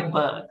stomach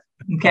bug.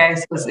 Okay,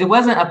 so it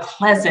wasn't a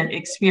pleasant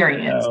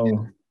experience.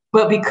 No.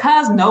 But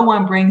because no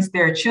one brings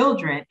their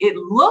children, it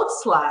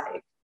looks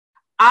like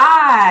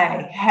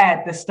I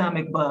had the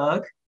stomach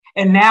bug.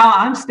 And now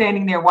I'm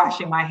standing there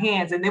washing my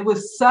hands. And it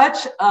was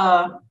such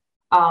a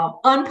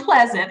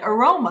unpleasant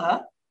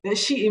aroma that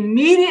she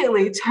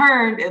immediately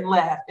turned and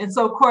left. And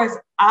so, of course,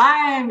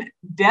 I'm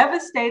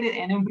devastated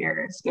and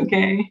embarrassed,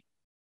 okay?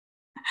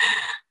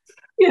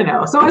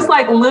 So it's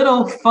like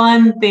little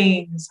fun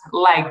things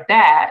like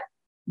that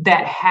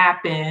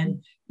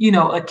happen,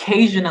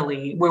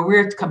 occasionally where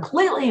we're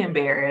completely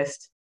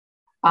embarrassed.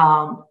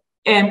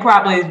 And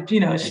probably,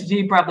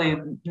 she probably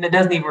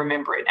doesn't even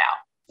remember it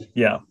now.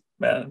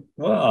 Yeah.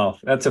 Well,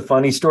 that's a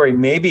funny story.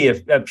 Maybe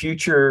a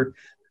future,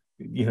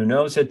 who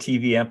knows, a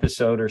TV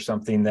episode or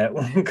something that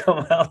will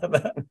come out of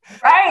that.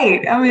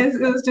 Right. I mean, it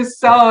was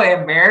just so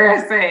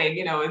embarrassing.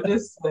 It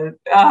just it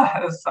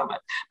was so much.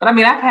 But I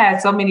mean, I've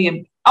had so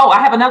many. Oh, I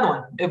have another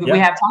one if we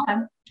have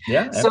time.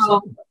 Yeah.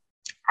 Absolutely.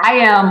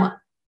 So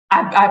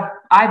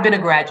I've been a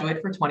graduate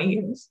for 20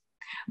 years,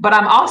 but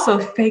I'm also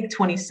fake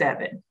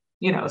 27.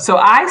 So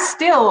I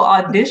still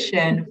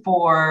audition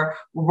for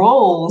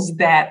roles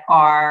that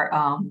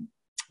are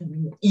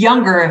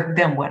younger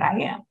than what I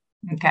am.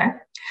 Okay.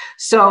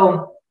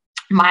 So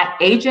my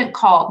agent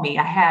called me.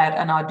 I had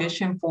an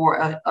audition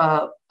for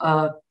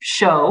a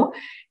show,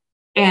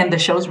 and the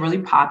show's really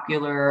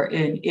popular,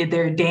 and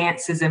there are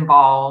dances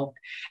involved.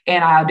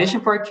 And I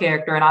auditioned for a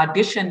character, and I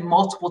auditioned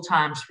multiple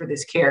times for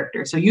this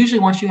character. So usually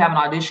once you have an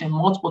audition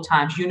multiple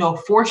times,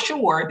 for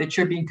sure that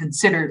you're being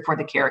considered for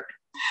the character.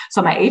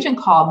 So my agent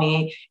called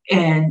me,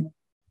 and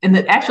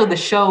the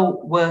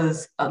show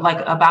was like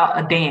about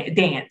a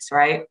dance,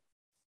 right?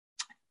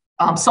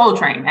 Soul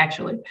Train,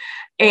 actually.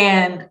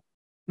 And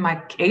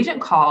my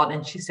agent called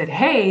and she said,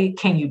 hey,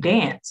 can you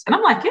dance? And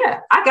I'm like, yeah,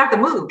 I got the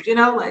moves,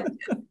 like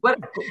what?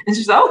 And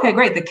she said, okay,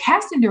 great. The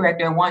casting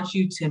director wants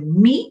you to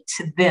meet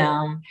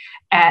them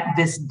at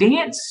this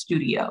dance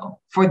studio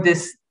for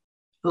this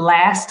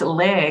last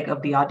leg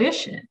of the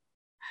audition.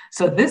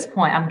 So at this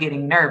point, I'm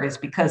getting nervous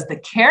because the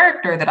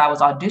character that I was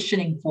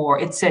auditioning for,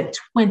 it said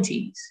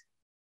 20s.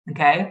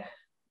 Okay.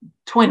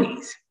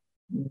 20s.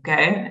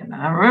 Okay. And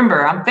I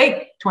remember I'm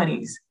fake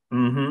 20s.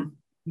 Mm-hmm.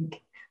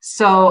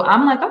 So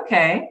I'm like,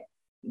 okay,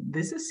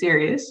 this is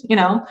serious,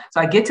 So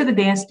I get to the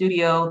dance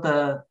studio,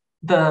 the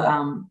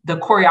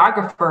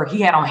choreographer,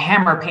 he had on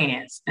hammer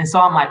pants. And so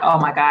I'm like, oh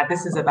my God,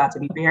 this is about to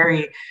be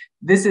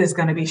this is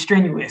going to be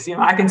strenuous.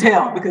 I can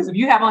tell, because if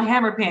you have on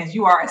hammer pants,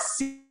 you are a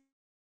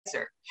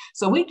dancer.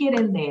 So we get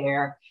in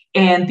there,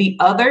 and the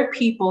other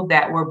people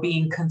that were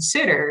being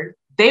considered,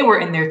 they were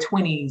in their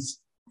 20s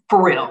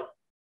for real.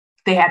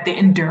 They had the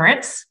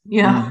endurance,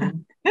 Mm-hmm.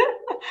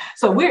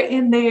 So we're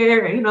in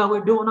there,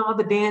 we're doing all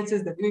the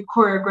dances that we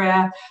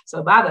choreographed.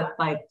 So by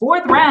the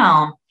fourth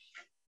round,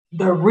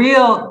 the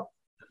real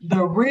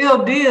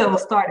deal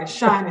started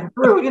shining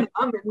through.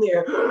 I'm in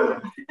there.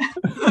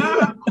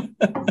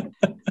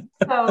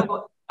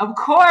 So of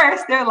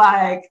course they're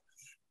like,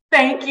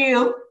 thank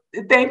you,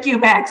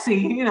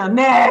 Maxie.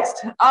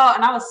 Next. Oh,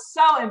 and I was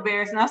so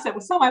embarrassed. And I said,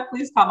 "Well, somebody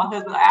please call my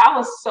husband."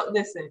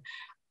 Listen,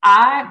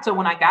 So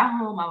when I got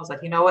home, I was like,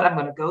 you know what? I'm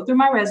going to go through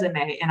my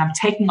resume and I'm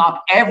taking off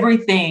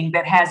everything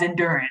that has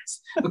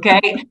endurance.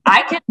 Okay.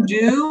 I can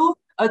do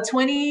a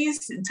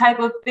 20s type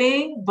of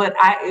thing, but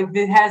if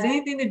it has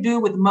anything to do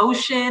with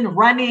motion,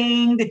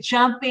 running, the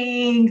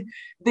jumping,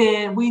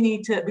 then we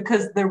need to,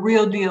 because the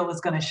real deal is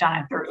going to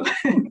shine through.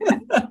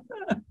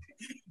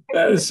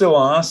 That is so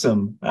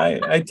awesome.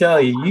 I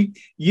tell you,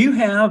 you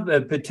have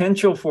a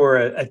potential for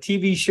a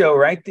TV show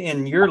right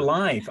in your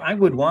life. I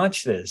would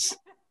watch this.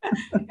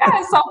 Yeah,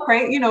 it's so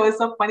great. It's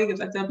so funny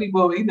because I tell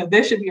people,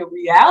 there should be a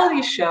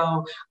reality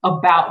show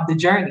about the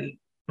journey.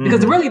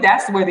 Because really,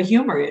 that's where the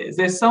humor is.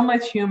 There's so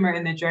much humor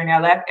in the journey. I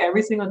laugh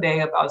every single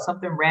day about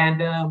something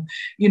random.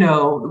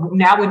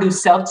 Now we do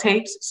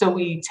self-tapes. So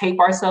we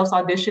tape ourselves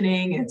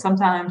auditioning. And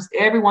sometimes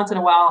every once in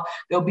a while,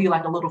 there'll be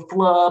like a little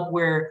flub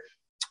where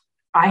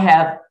I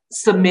have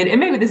submitted, and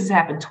maybe this has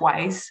happened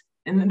twice.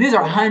 And these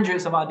are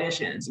hundreds of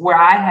auditions where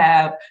I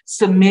have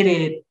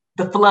submitted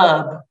the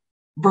flub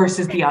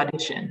versus the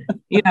audition.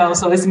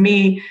 So it's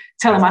me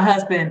telling my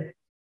husband,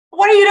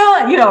 what are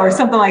you doing? Or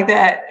something like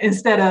that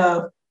instead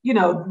of,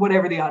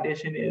 whatever the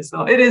audition is.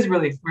 So it is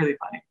really, really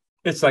funny.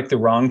 It's like the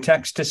wrong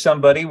text to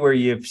somebody where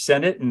you've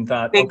sent it and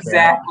thought,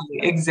 exactly.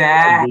 Okay,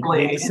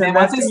 send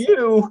that to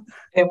you.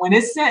 And when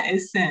it's sent,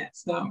 it's sent.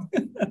 So.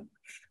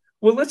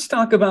 Well, let's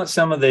talk about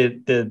some of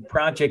the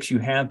projects you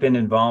have been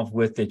involved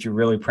with that you're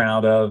really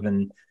proud of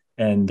and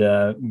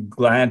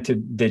glad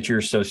that you're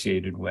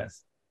associated with.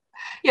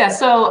 Yeah.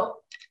 So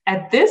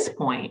at this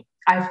point,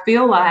 I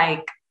feel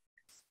like,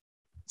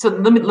 so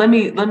let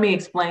me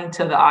explain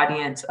to the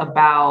audience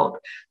about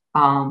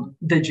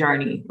the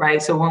journey,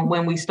 right? So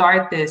when we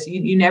start this,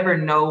 you never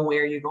know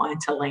where you're going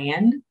to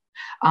land.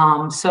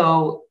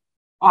 So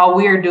all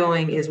we're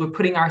doing is we're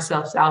putting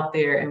ourselves out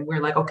there and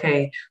we're like,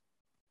 okay,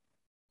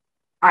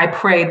 I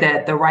pray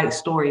that the right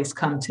stories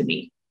come to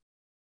me.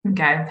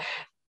 Okay.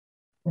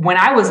 When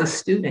I was a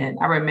student,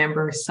 I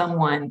remember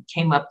someone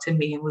came up to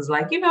me and was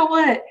like, you know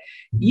what?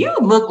 You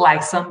look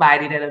like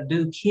somebody that'll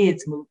do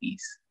kids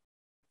movies.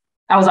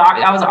 I was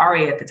an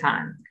RA at the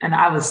time, and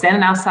I was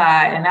standing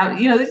outside, and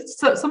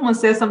someone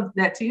said something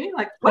that to you,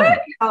 like,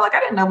 what? I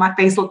didn't know my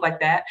face looked like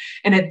that.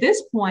 And at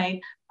this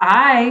point,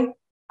 I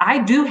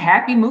do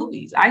happy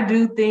movies. I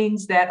do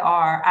things that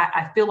are,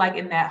 I feel like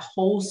in that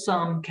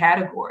wholesome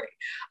category.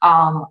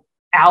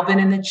 Alvin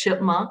and the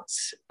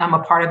Chipmunks, I'm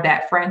a part of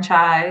that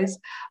franchise.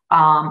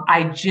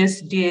 I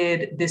just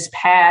did this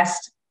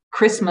past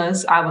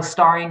Christmas, I was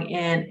starring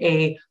in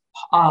a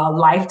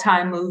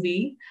Lifetime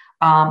movie.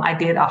 I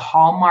did a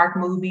Hallmark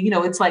movie.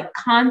 It's like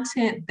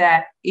content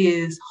that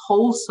is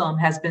wholesome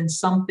has been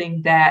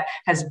something that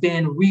has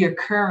been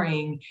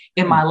reoccurring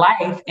in my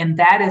life. And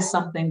that is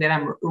something that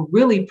I'm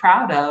really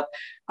proud of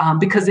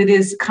because it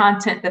is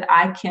content that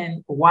I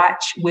can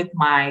watch with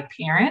my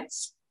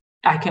parents.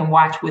 I can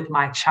watch with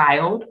my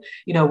child.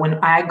 When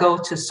I go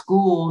to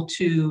school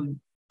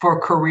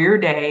for career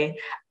day,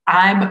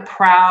 I'm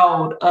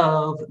proud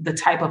of the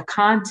type of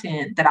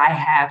content that I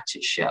have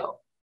to show.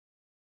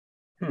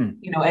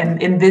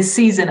 And in this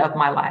season of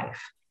my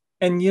life.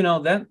 And,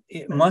 that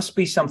it must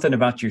be something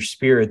about your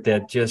spirit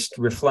that just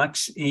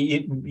reflects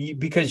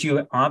because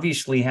you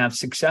obviously have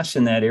success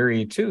in that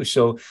area too.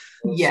 So,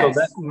 yes. So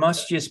that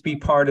must just be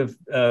part of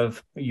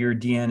your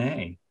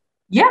DNA.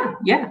 Yeah.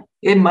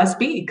 It must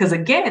be. Because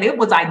again, it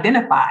was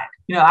identified.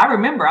 I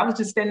remember I was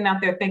just standing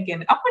out there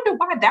thinking, I wonder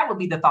why that would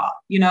be the thought,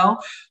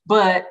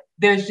 but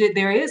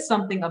there is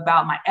something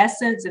about my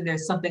essence and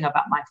there's something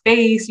about my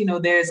face,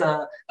 there's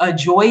a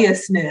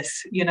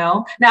joyousness,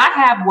 Now I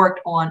have worked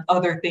on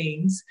other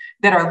things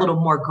that are a little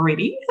more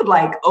gritty,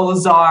 like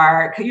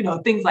Ozark,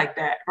 things like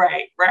that.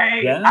 Right.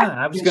 Yeah,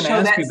 I was going to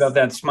ask you about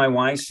that. It's my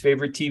wife's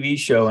favorite TV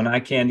show and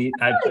I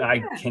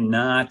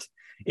cannot,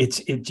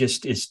 it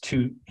just is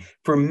too,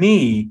 for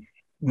me,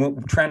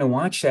 trying to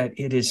watch that,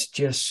 it is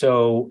just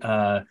so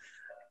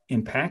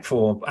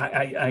impactful.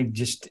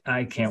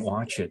 I can't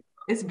watch it.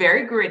 It's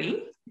very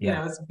gritty.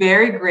 Yeah. It's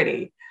very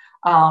gritty.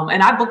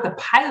 And I booked a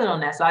pilot on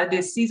that. So I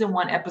did season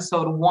 1,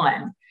 episode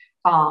 1.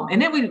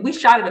 And then we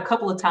shot it a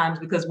couple of times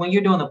because when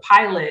you're doing the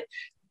pilot,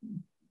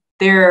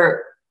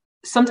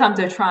 sometimes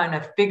they're trying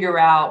to figure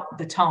out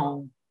the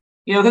tone,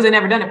 because they've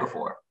never done it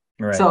before.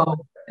 Right.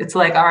 So it's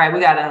like, all right, we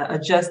got to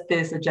adjust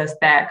this, adjust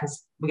that,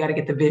 because we got to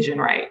get the vision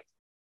right.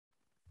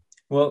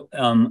 Well,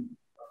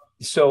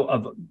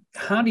 so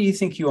how do you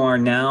think you are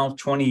now,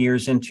 20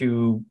 years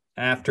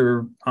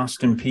after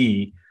Austin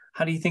Peay?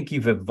 How do you think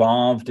you've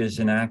evolved as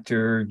an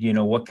actor?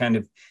 What kind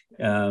of,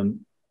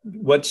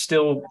 what's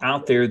still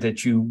out there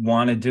that you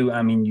want to do?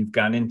 I mean, you've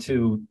got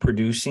into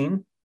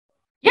producing.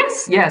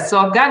 Yes. So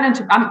I've gotten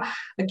into, I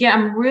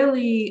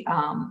really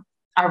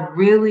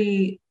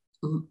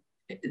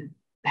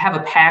have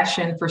a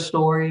passion for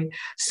story.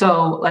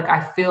 So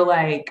I feel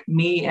like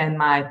me and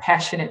my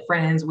passionate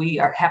friends, we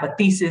have a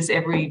thesis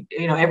every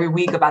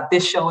week about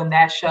this show and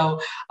that show.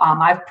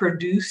 I've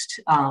produced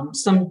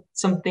some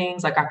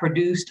things, like I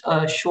produced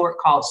a short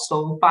called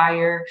Soul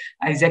Fire.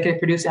 I executive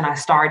produced and I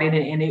started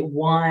it and it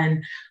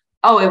won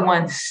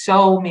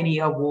so many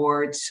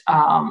awards.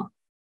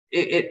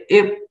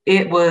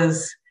 it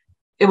was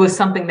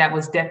something that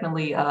was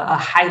definitely a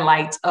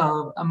highlight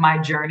of my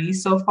journey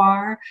so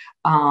far.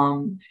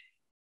 In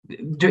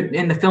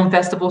the film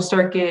festival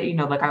circuit,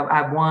 like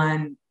I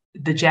won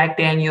the Jack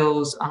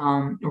Daniels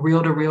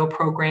Reel to Reel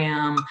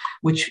program,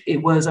 which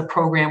it was a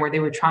program where they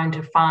were trying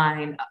to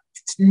find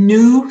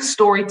new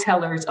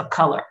storytellers of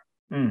color.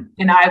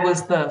 And I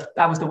was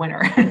the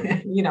winner,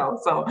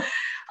 so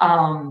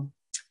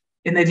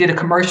and they did a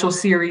commercial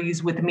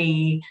series with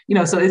me,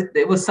 so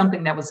it was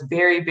something that was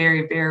very,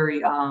 very,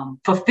 very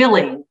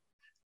fulfilling,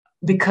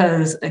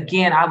 because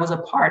again, I was a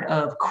part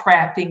of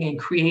crafting and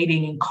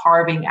creating and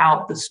carving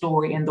out the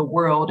story and the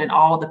world and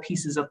all the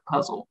pieces of the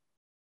puzzle.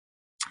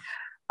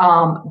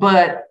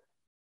 But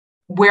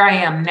where I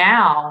am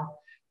now,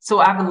 so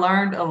I've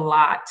learned a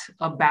lot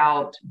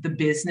about the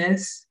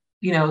business,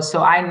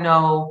 so I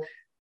know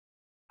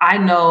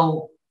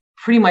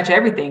pretty much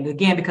everything,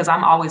 again, because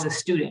I'm always a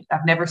student.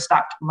 I've never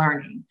stopped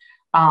learning.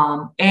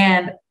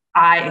 And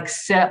I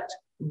accept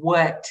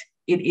what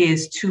it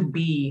is to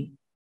be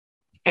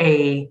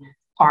a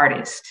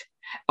artist.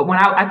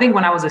 I think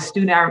when I was a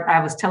student,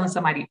 I was telling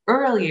somebody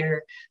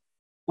earlier,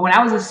 when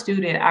I was a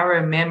student, I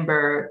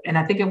remember, and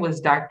I think it was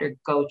Dr.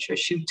 Gocher,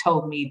 she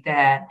told me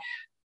that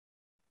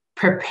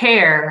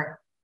prepare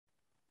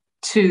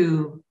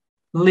to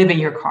live in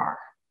your car.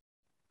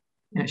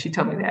 She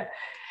told me that.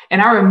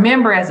 And I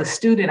remember as a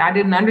student, I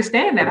didn't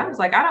understand that. I was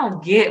like, I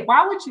don't get,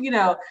 why would you,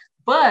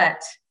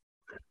 but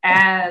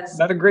as—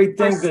 Not a great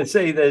thing to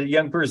say to a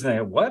young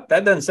person, what?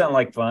 That doesn't sound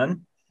like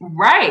fun.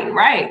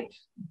 Right.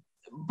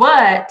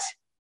 But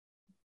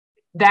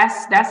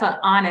that's an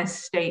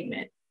honest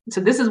statement.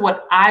 So this is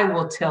what I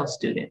will tell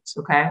students,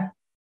 okay?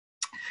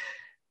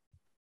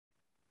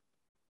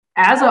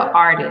 As an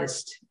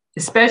artist,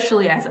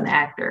 especially as an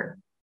actor,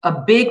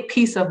 a big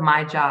piece of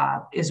my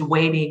job is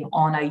waiting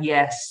on a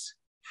yes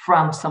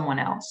from someone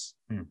else.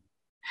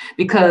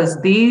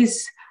 Because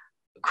these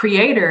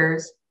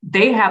creators,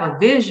 they have a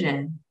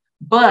vision,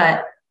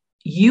 but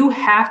you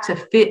have to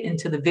fit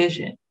into the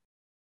vision.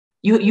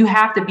 You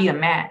have to be a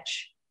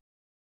match,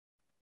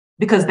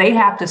 because they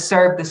have to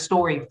serve the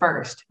story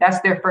first. That's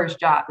their first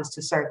job, is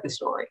to serve the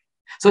story.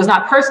 So it's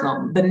not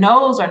personal. The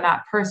no's are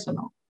not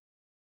personal.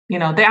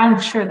 I'm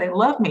sure they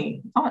love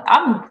me.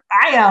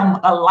 I am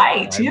a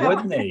light. Why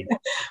wouldn't they?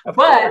 Of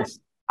but course.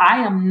 I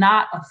am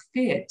not a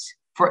fit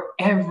for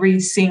every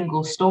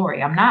single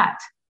story. I'm not.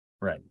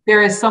 Right.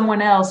 There is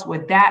someone else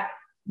where that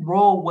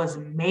role was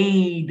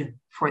made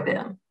for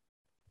them.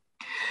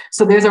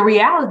 So there's a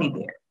reality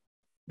there.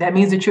 That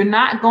means that you're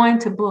not going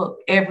to book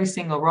every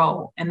single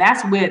role. And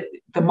that's with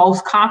the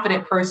most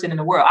confident person in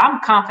the world.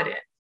 I'm confident.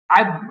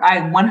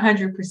 I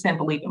 100%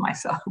 believe in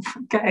myself,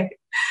 okay?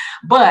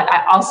 But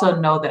I also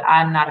know that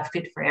I'm not a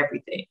fit for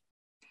everything.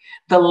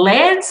 The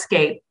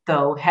landscape,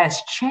 though,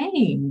 has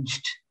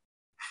changed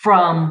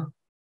from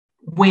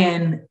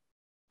when,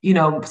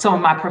 some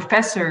of my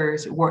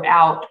professors were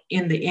out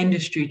in the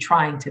industry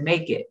trying to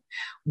make it.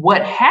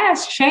 What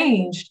has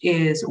changed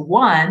is,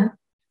 one,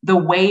 the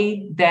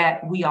way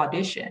that we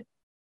audition.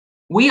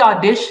 We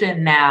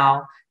audition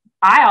now.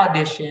 I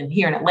audition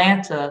here in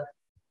Atlanta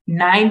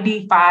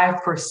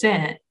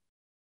 95%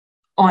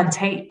 on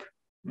tape.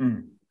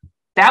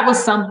 That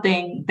was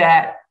something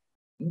that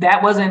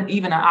wasn't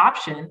even an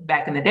option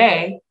back in the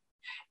day.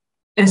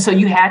 And so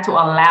you had to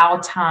allow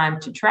time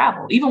to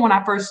travel. Even when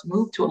I first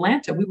moved to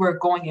Atlanta, we were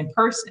going in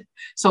person.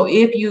 So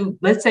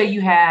let's say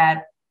you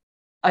had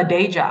a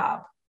day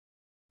job,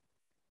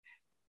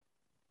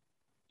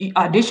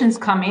 auditions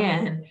come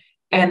in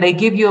and they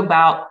give you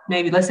about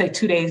maybe, let's say,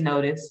 2 days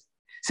notice.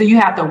 So you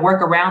have to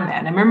work around that.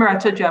 And I remember I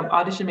told you I've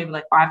auditioned maybe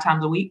like 5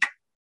 times a week.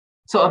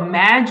 So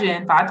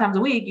imagine 5 times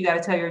a week, you got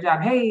to tell your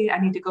job, hey, I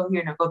need to go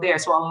here and go there.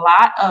 So a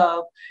lot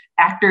of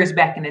actors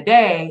back in the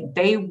day,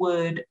 they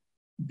would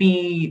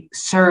be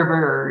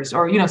servers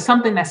or,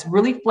 something that's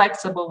really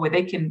flexible where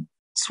they can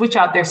switch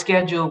out their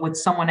schedule with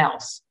someone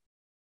else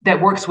that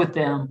works with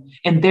them.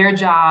 And their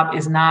job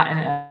is not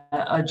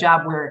a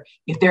job where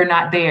if they're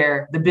not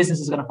there, the business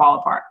is going to fall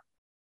apart.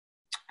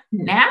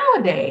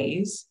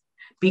 Nowadays,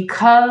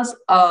 because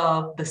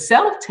of the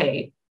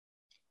self-tape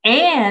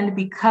and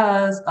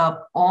because of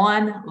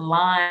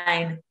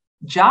online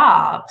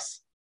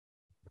jobs,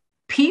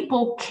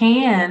 people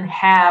can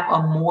have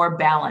a more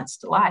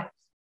balanced life.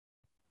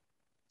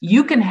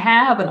 You can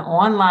have an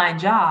online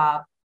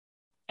job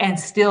and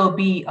still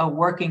be a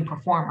working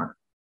performer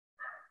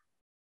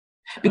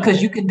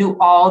because you can do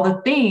all the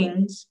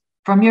things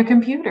from your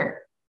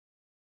computer.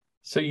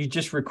 So you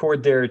just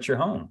record there at your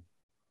home.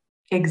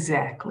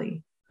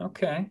 Exactly.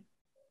 Okay.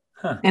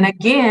 Huh. And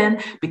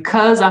again,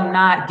 because I'm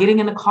not getting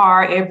in the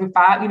car every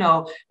 5, and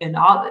all,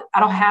 I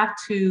don't have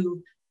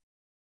to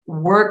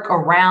work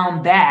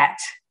around that,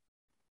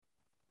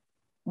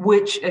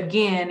 which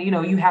again,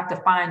 you have to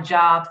find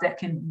jobs that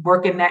can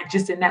work in that,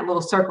 just in that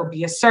little circle,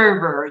 be a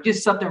server, or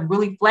just something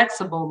really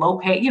flexible, low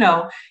pay,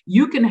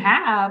 you can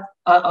have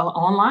an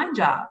online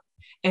job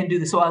and do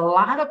this. So a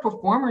lot of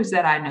performers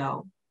that I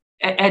know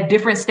at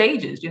different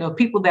stages,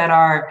 people that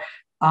are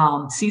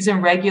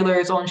season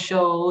regulars on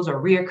shows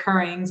or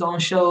reoccurrings on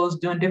shows,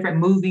 doing different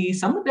movies.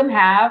 Some of them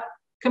have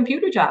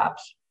computer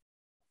jobs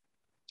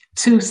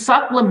to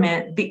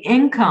supplement the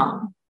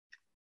income.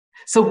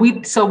 So we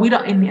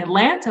don't, in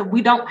Atlanta,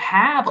 we don't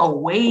have a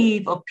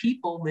wave of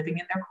people living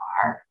in their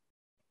car.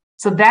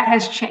 So that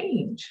has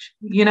changed,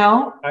 you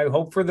know? I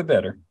hope for the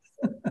better.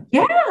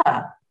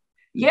 Yeah.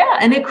 Yeah.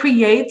 And it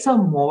creates a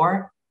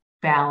more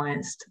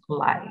balanced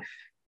life.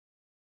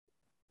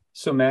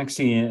 So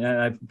Maxie, and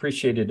I've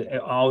appreciated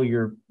all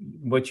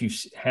what you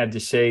had to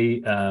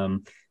say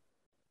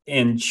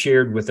and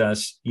shared with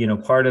us. You know,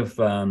 part of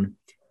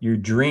your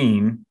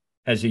dream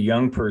as a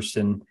young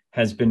person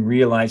has been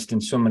realized in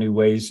so many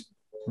ways.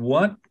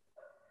 What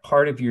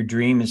part of your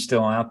dream is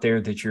still out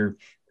there that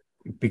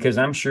because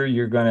I'm sure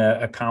you're going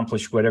to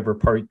accomplish whatever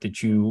part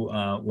that you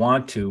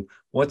want to.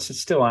 What's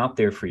still out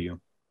there for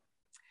you?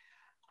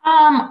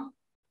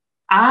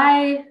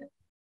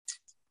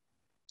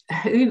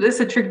 It's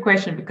a tricky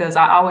question because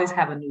I always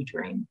have a new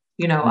dream.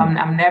 You know,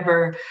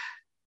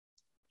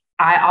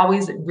 I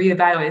always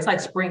reevaluate. It's like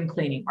spring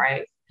cleaning,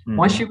 right? Mm-hmm.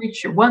 Once you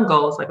reach your one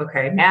goal, it's like,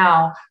 okay,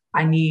 now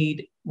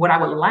what I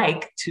would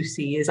like to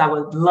see is I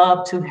would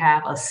love to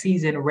have a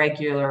season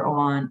regular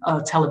on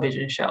a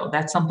television show.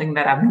 That's something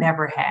that I've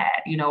never had,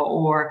 you know,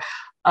 or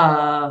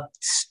a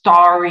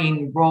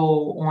starring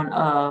role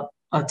on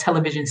a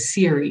television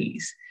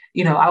series.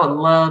 You know, I would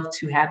love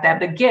to have that.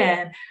 But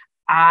again,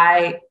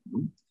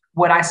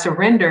 what I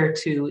surrender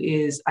to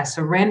is I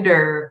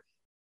surrender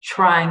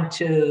trying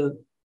to,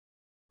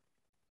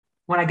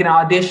 when I get an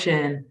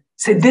audition,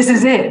 say, this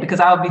is it, because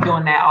I'll be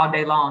doing that all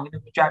day long.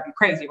 It would drive you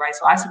crazy, right?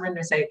 So I surrender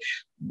and say,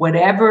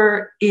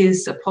 whatever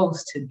is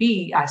supposed to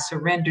be, I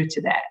surrender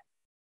to that.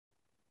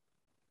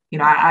 You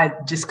know, I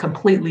just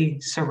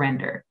completely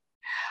surrender.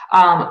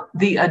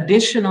 The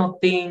additional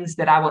things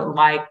that I would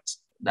like,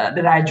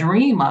 that I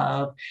dream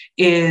of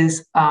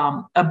is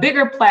a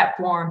bigger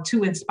platform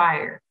to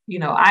inspire. You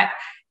know,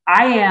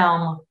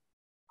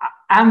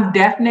 I'm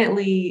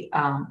definitely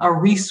a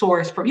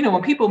resource for, you know,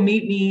 when people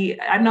meet me,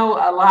 I know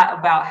a lot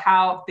about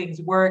how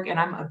things work, and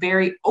I'm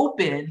very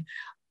open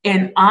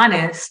and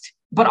honest,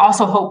 but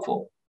also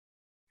hopeful.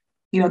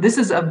 You know, this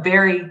is a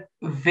very,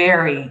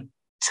 very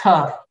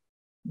tough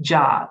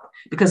job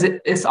because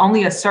it's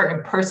only a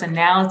certain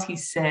personality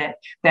set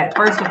that,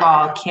 first of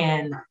all,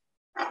 can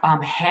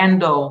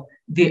handle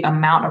the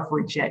amount of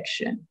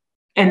rejection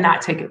and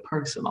not take it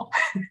personal.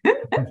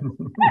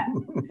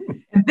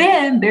 And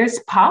then there's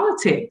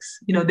politics.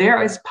 You know,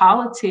 there is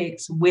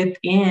politics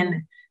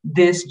within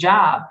this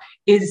job.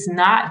 It's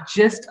not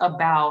just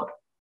about,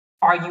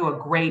 are you a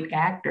great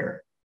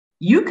actor?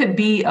 You could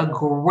be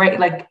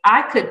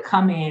I could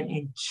come in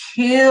and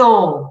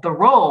kill the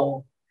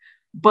role,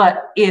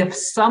 but if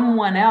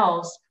someone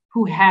else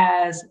who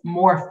has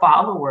more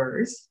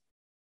followers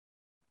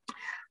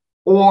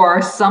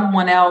or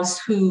someone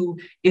else who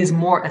is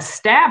more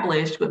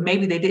established, but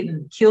maybe they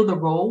didn't kill the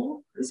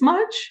role as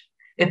much,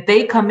 if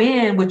they come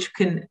in, which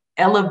can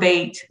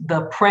elevate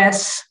the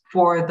press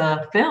for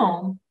the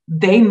film,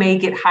 they may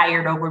get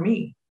hired over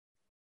me.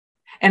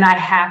 And I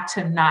have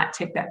to not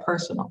take that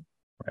personal.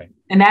 Right.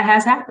 And that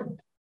has happened.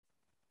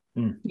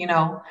 You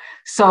know,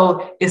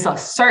 so it's a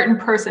certain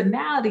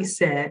personality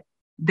set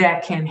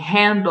that can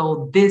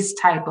handle this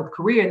type of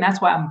career. And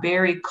that's why I'm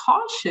very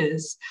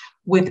cautious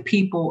with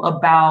people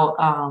about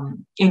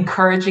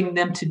encouraging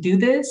them to do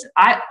this.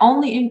 I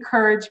only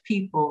encourage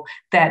people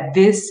that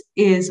this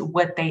is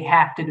what they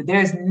have to do.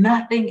 There's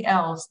nothing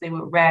else they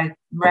would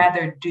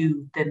rather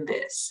do than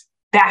this.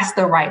 That's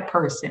the right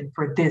person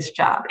for this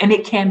job. And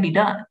it can be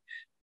done.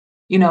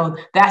 You know,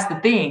 that's the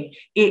thing.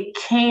 It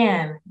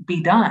can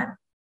be done.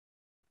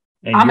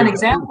 And I'm an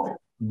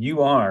example.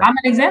 You are. I'm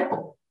an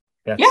example.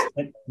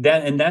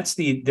 That's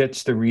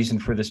the reason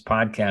for this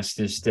podcast,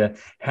 is to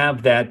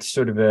have that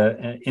sort of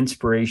an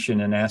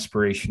inspiration and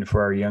aspiration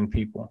for our young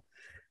people.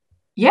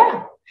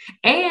 Yeah.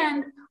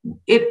 And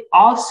it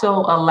also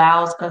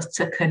allows us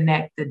to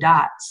connect the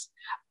dots.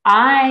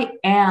 I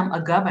am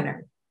a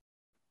governor.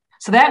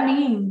 So that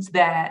means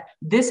that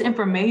this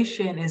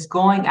information is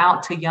going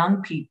out to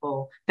young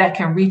people that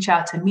can reach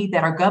out to me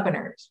that are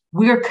governors.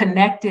 We're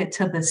connected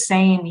to the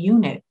same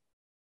unit.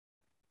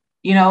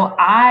 You know,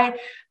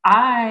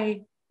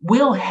 I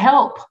will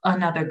help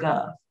another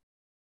Gov,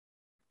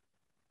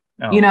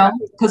 you know,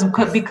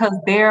 because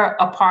they're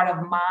a part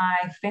of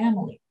my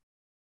family.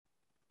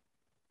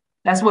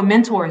 That's what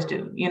mentors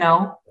do, you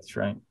know? That's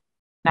right.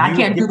 Now, I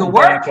can't do the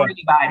work for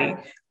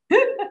anybody.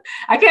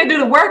 I can't do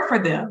the work for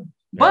them.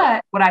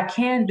 But what I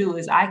can do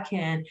is I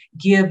can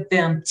give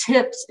them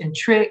tips and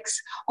tricks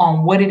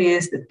on what it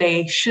is that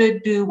they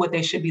should do, what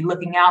they should be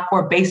looking out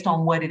for based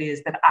on what it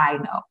is that I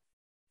know.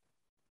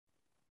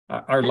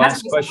 Our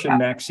last question,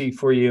 Maxie,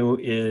 for you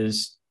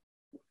is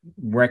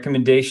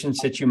recommendations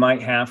that you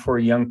might have for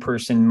a young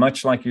person,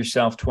 much like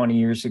yourself 20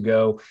 years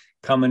ago,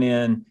 coming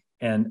in,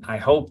 and I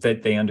hope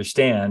that they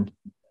understand,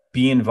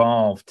 be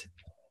involved.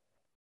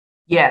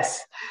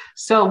 Yes.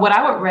 So what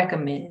I would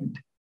recommend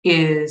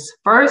is,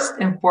 first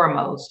and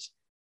foremost,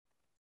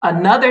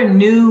 another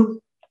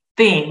new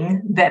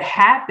thing that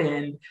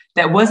happened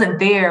that wasn't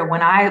there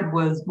when I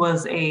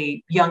was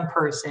a young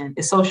person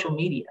is social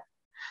media.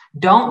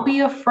 Don't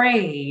be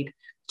afraid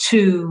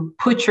to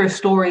put your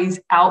stories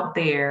out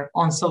there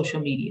on social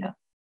media.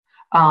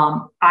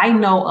 I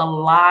know a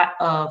lot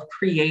of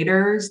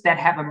creators that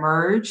have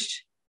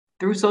emerged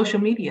through social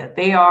media.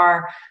 They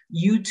are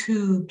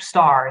YouTube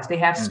stars. They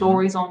have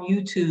stories on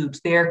YouTube.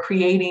 They're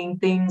creating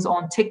things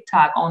on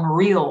TikTok, on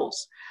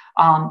Reels.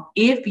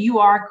 If you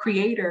are a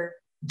creator,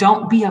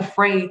 don't be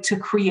afraid to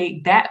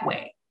create that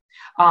way.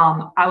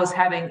 I was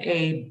having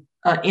a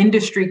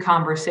industry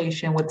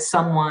conversation with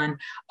someone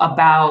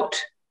about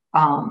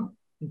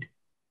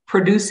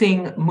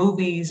producing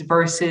movies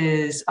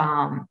versus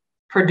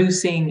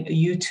producing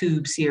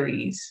YouTube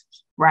series,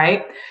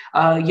 right?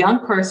 A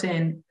young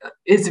person,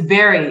 it's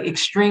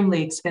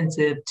extremely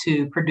expensive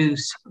to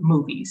produce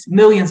movies,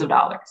 millions of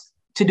dollars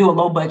to do a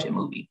low budget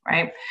movie,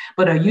 right?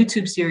 But a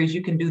YouTube series,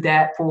 you can do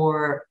that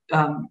for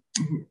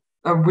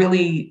a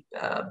really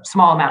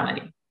small amount of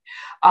money.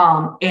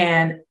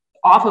 And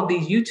off of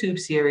these YouTube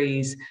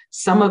series,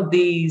 some of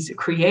these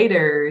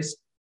creators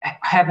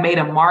have made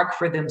a mark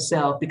for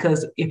themselves,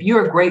 because if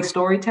you're a great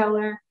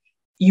storyteller,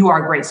 you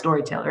are a great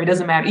storyteller. It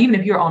doesn't matter, even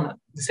if you're on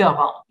the cell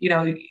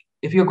phone,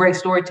 if you're a great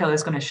storyteller,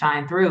 it's going to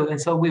shine through. And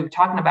so we were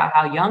talking about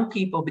how young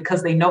people,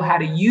 because they know how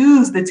to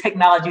use the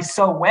technology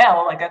so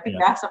well, like I think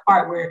that's the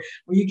part where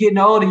when you're getting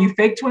old and you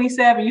fake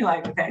 27, you're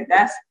like, okay,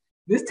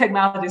 this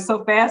technology is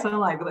so fast. And I'm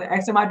like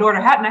asking my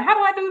daughter, how do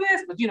I do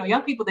this? But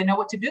young people, they know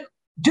what to do.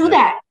 Do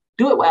that.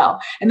 Do it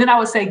well. And then I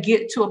would say,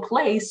 get to a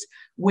place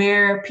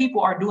where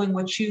people are doing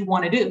what you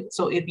want to do.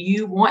 So if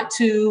you want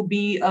to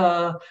be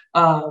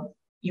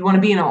you want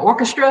to be in an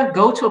orchestra,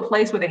 go to a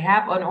place where they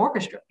have an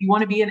orchestra. You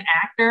want to be an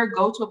actor,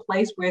 go to a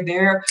place where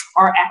there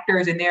are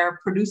actors and they're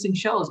producing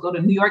shows. Go to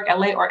New York,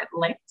 LA, or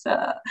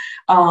Atlanta.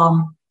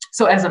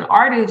 So as an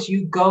artist,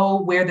 you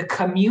go where the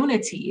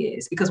community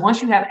is, because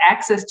once you have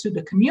access to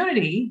the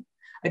community,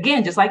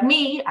 again, just like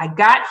me, I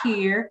got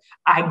here,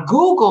 I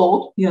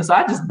Googled, so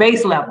I just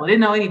base level, didn't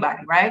know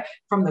anybody, right?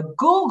 From the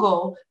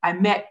Google, I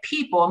met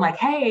people. I'm like,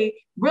 hey,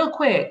 real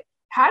quick,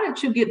 how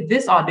did you get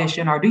this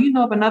audition? Or do you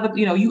know of another,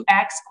 you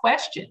ask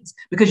questions,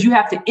 because you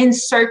have to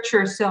insert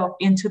yourself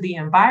into the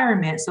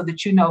environment so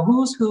that you know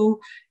who's who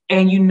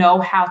and you know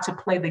how to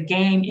play the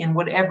game in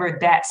whatever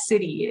that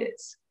city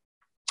is.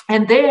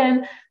 And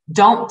then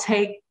don't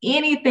take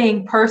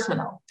anything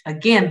personal.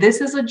 Again,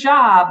 this is a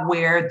job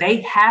where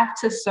they have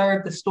to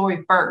serve the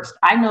story first.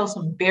 I know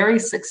some very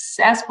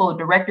successful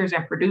directors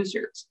and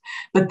producers,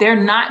 but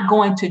they're not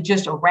going to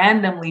just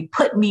randomly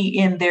put me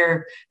in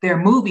their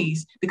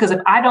movies, because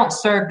if I don't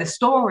serve the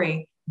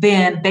story,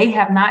 then they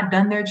have not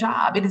done their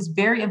job. It is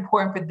very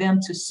important for them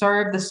to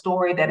serve the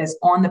story that is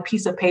on the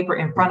piece of paper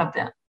in front of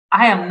them.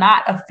 I am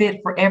not a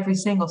fit for every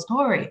single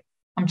story.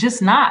 I'm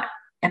just not.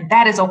 And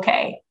that is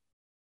okay.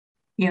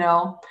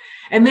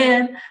 And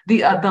then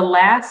the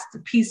last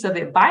piece of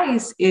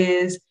advice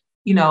is,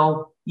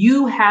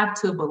 you have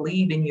to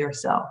believe in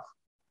yourself.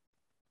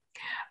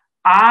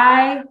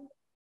 I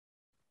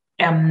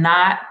am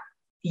not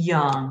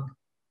young,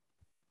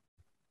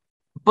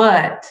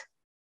 but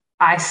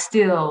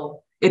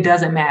it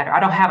doesn't matter.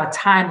 I don't have a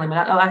time limit.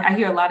 I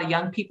hear a lot of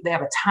young people, they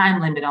have a time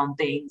limit on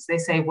things. They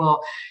say,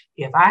 well,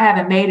 if I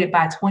haven't made it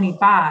by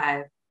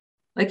 25,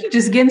 like, you're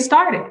just getting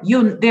started.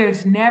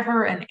 There's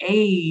never an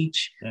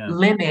age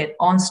limit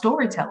on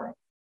storytelling.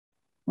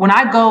 When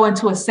I go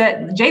into a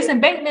set,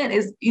 Jason Bateman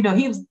is,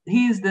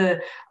 he's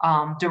the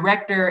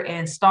director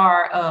and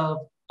star of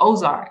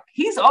Ozark.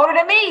 He's older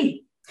than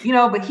me,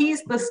 but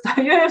he's the star.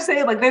 You know what I'm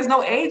saying? Like, there's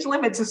no age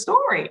limit to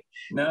story.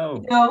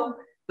 No.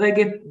 Like,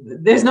 if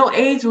there's no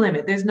age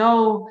limit,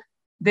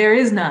 there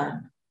is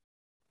none.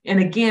 And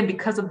again,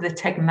 because of the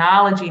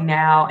technology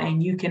now,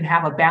 and you can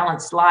have a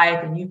balanced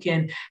life and you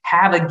can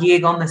have a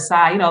gig on the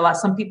side,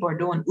 some people are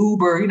doing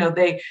Uber,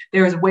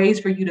 there's ways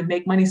for you to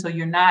make money. So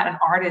you're not an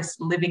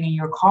artist living in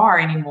your car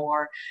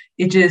anymore.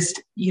 It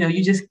just, you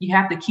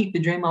have to keep the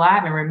dream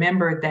alive and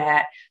remember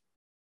that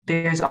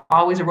there's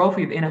always a role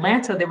for you. In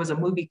Atlanta, there was a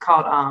movie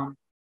called,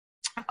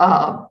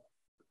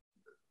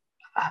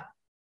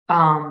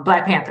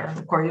 Black Panther.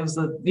 Of course, it was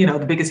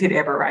the biggest hit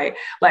ever, right?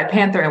 Black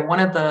Panther, and one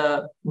of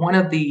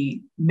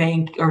the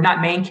main, or not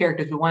main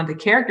characters, but one of the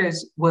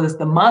characters was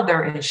the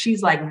mother, and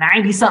she's like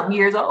 90 something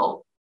years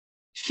old.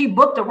 She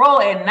booked a role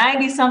at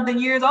 90 something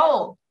years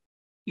old.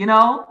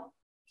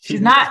 She's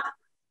not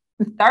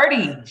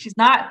 30. She's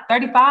not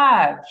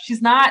 35.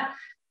 She's not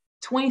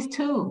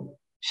 22.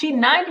 She's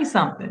 90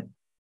 something.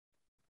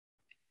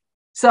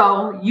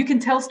 So you can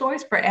tell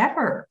stories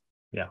forever.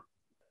 Yeah.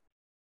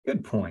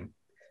 Good point.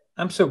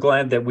 I'm so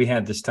glad that we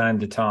had this time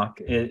to talk.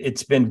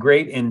 It's been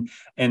great. And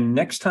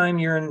next time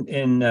you're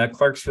in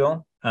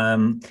Clarksville,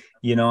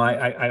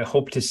 I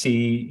hope to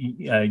see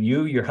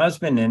you, your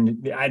husband,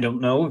 and I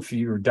don't know if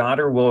your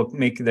daughter will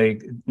make the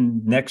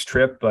next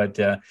trip, but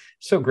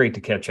so great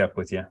to catch up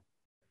with you.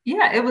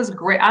 Yeah, it was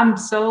great. I'm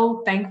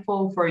so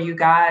thankful for you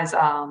guys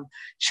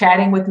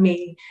chatting with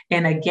me.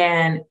 And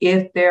again,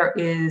 if there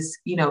is,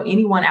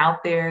 anyone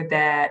out there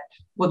that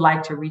would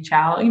like to reach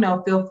out,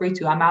 feel free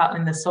to. I'm out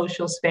in the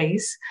social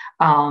space,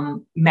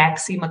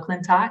 Maxie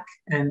McClintock,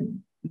 and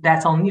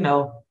that's on,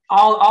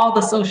 all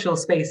the social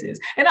spaces.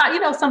 And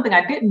something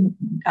I didn't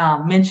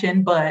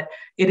mention, but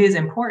it is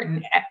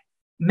important.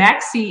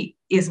 Maxie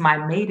is my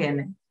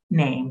maiden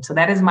name. So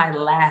that is my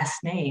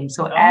last name.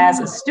 So as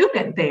a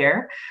student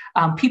there,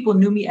 people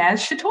knew me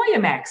as Shatoya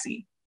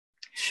Maxie.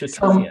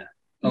 Shatoya.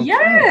 Okay.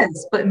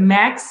 Yes, but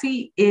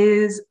Maxie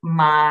is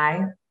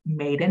my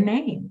maiden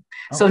name.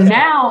 Okay. So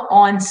now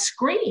on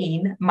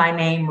screen, my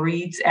name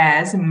reads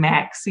as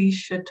Maxie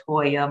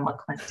Shatoya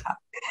McClintock.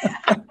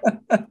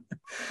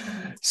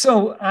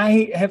 So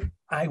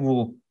I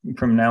will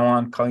from now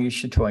on call you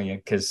Shatoya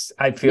because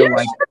I feel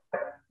like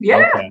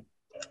okay,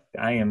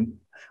 I am.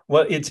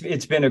 Well,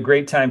 it's been a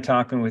great time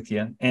talking with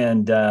you,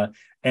 and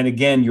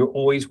again, you're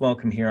always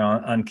welcome here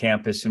on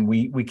campus, and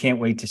we can't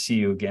wait to see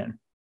you again.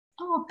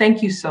 Oh,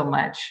 thank you so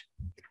much.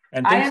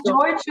 And I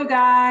enjoyed you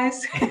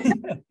guys.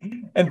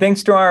 And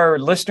thanks to our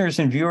listeners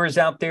and viewers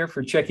out there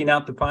for checking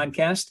out the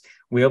podcast.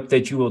 We hope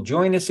that you will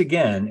join us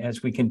again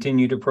as we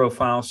continue to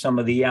profile some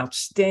of the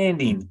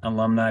outstanding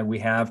alumni we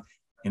have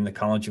in the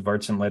College of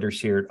Arts and Letters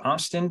here at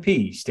Austin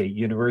Peay State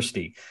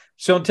University.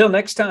 So until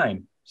next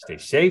time, stay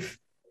safe,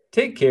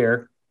 take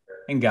care,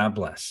 and God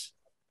bless.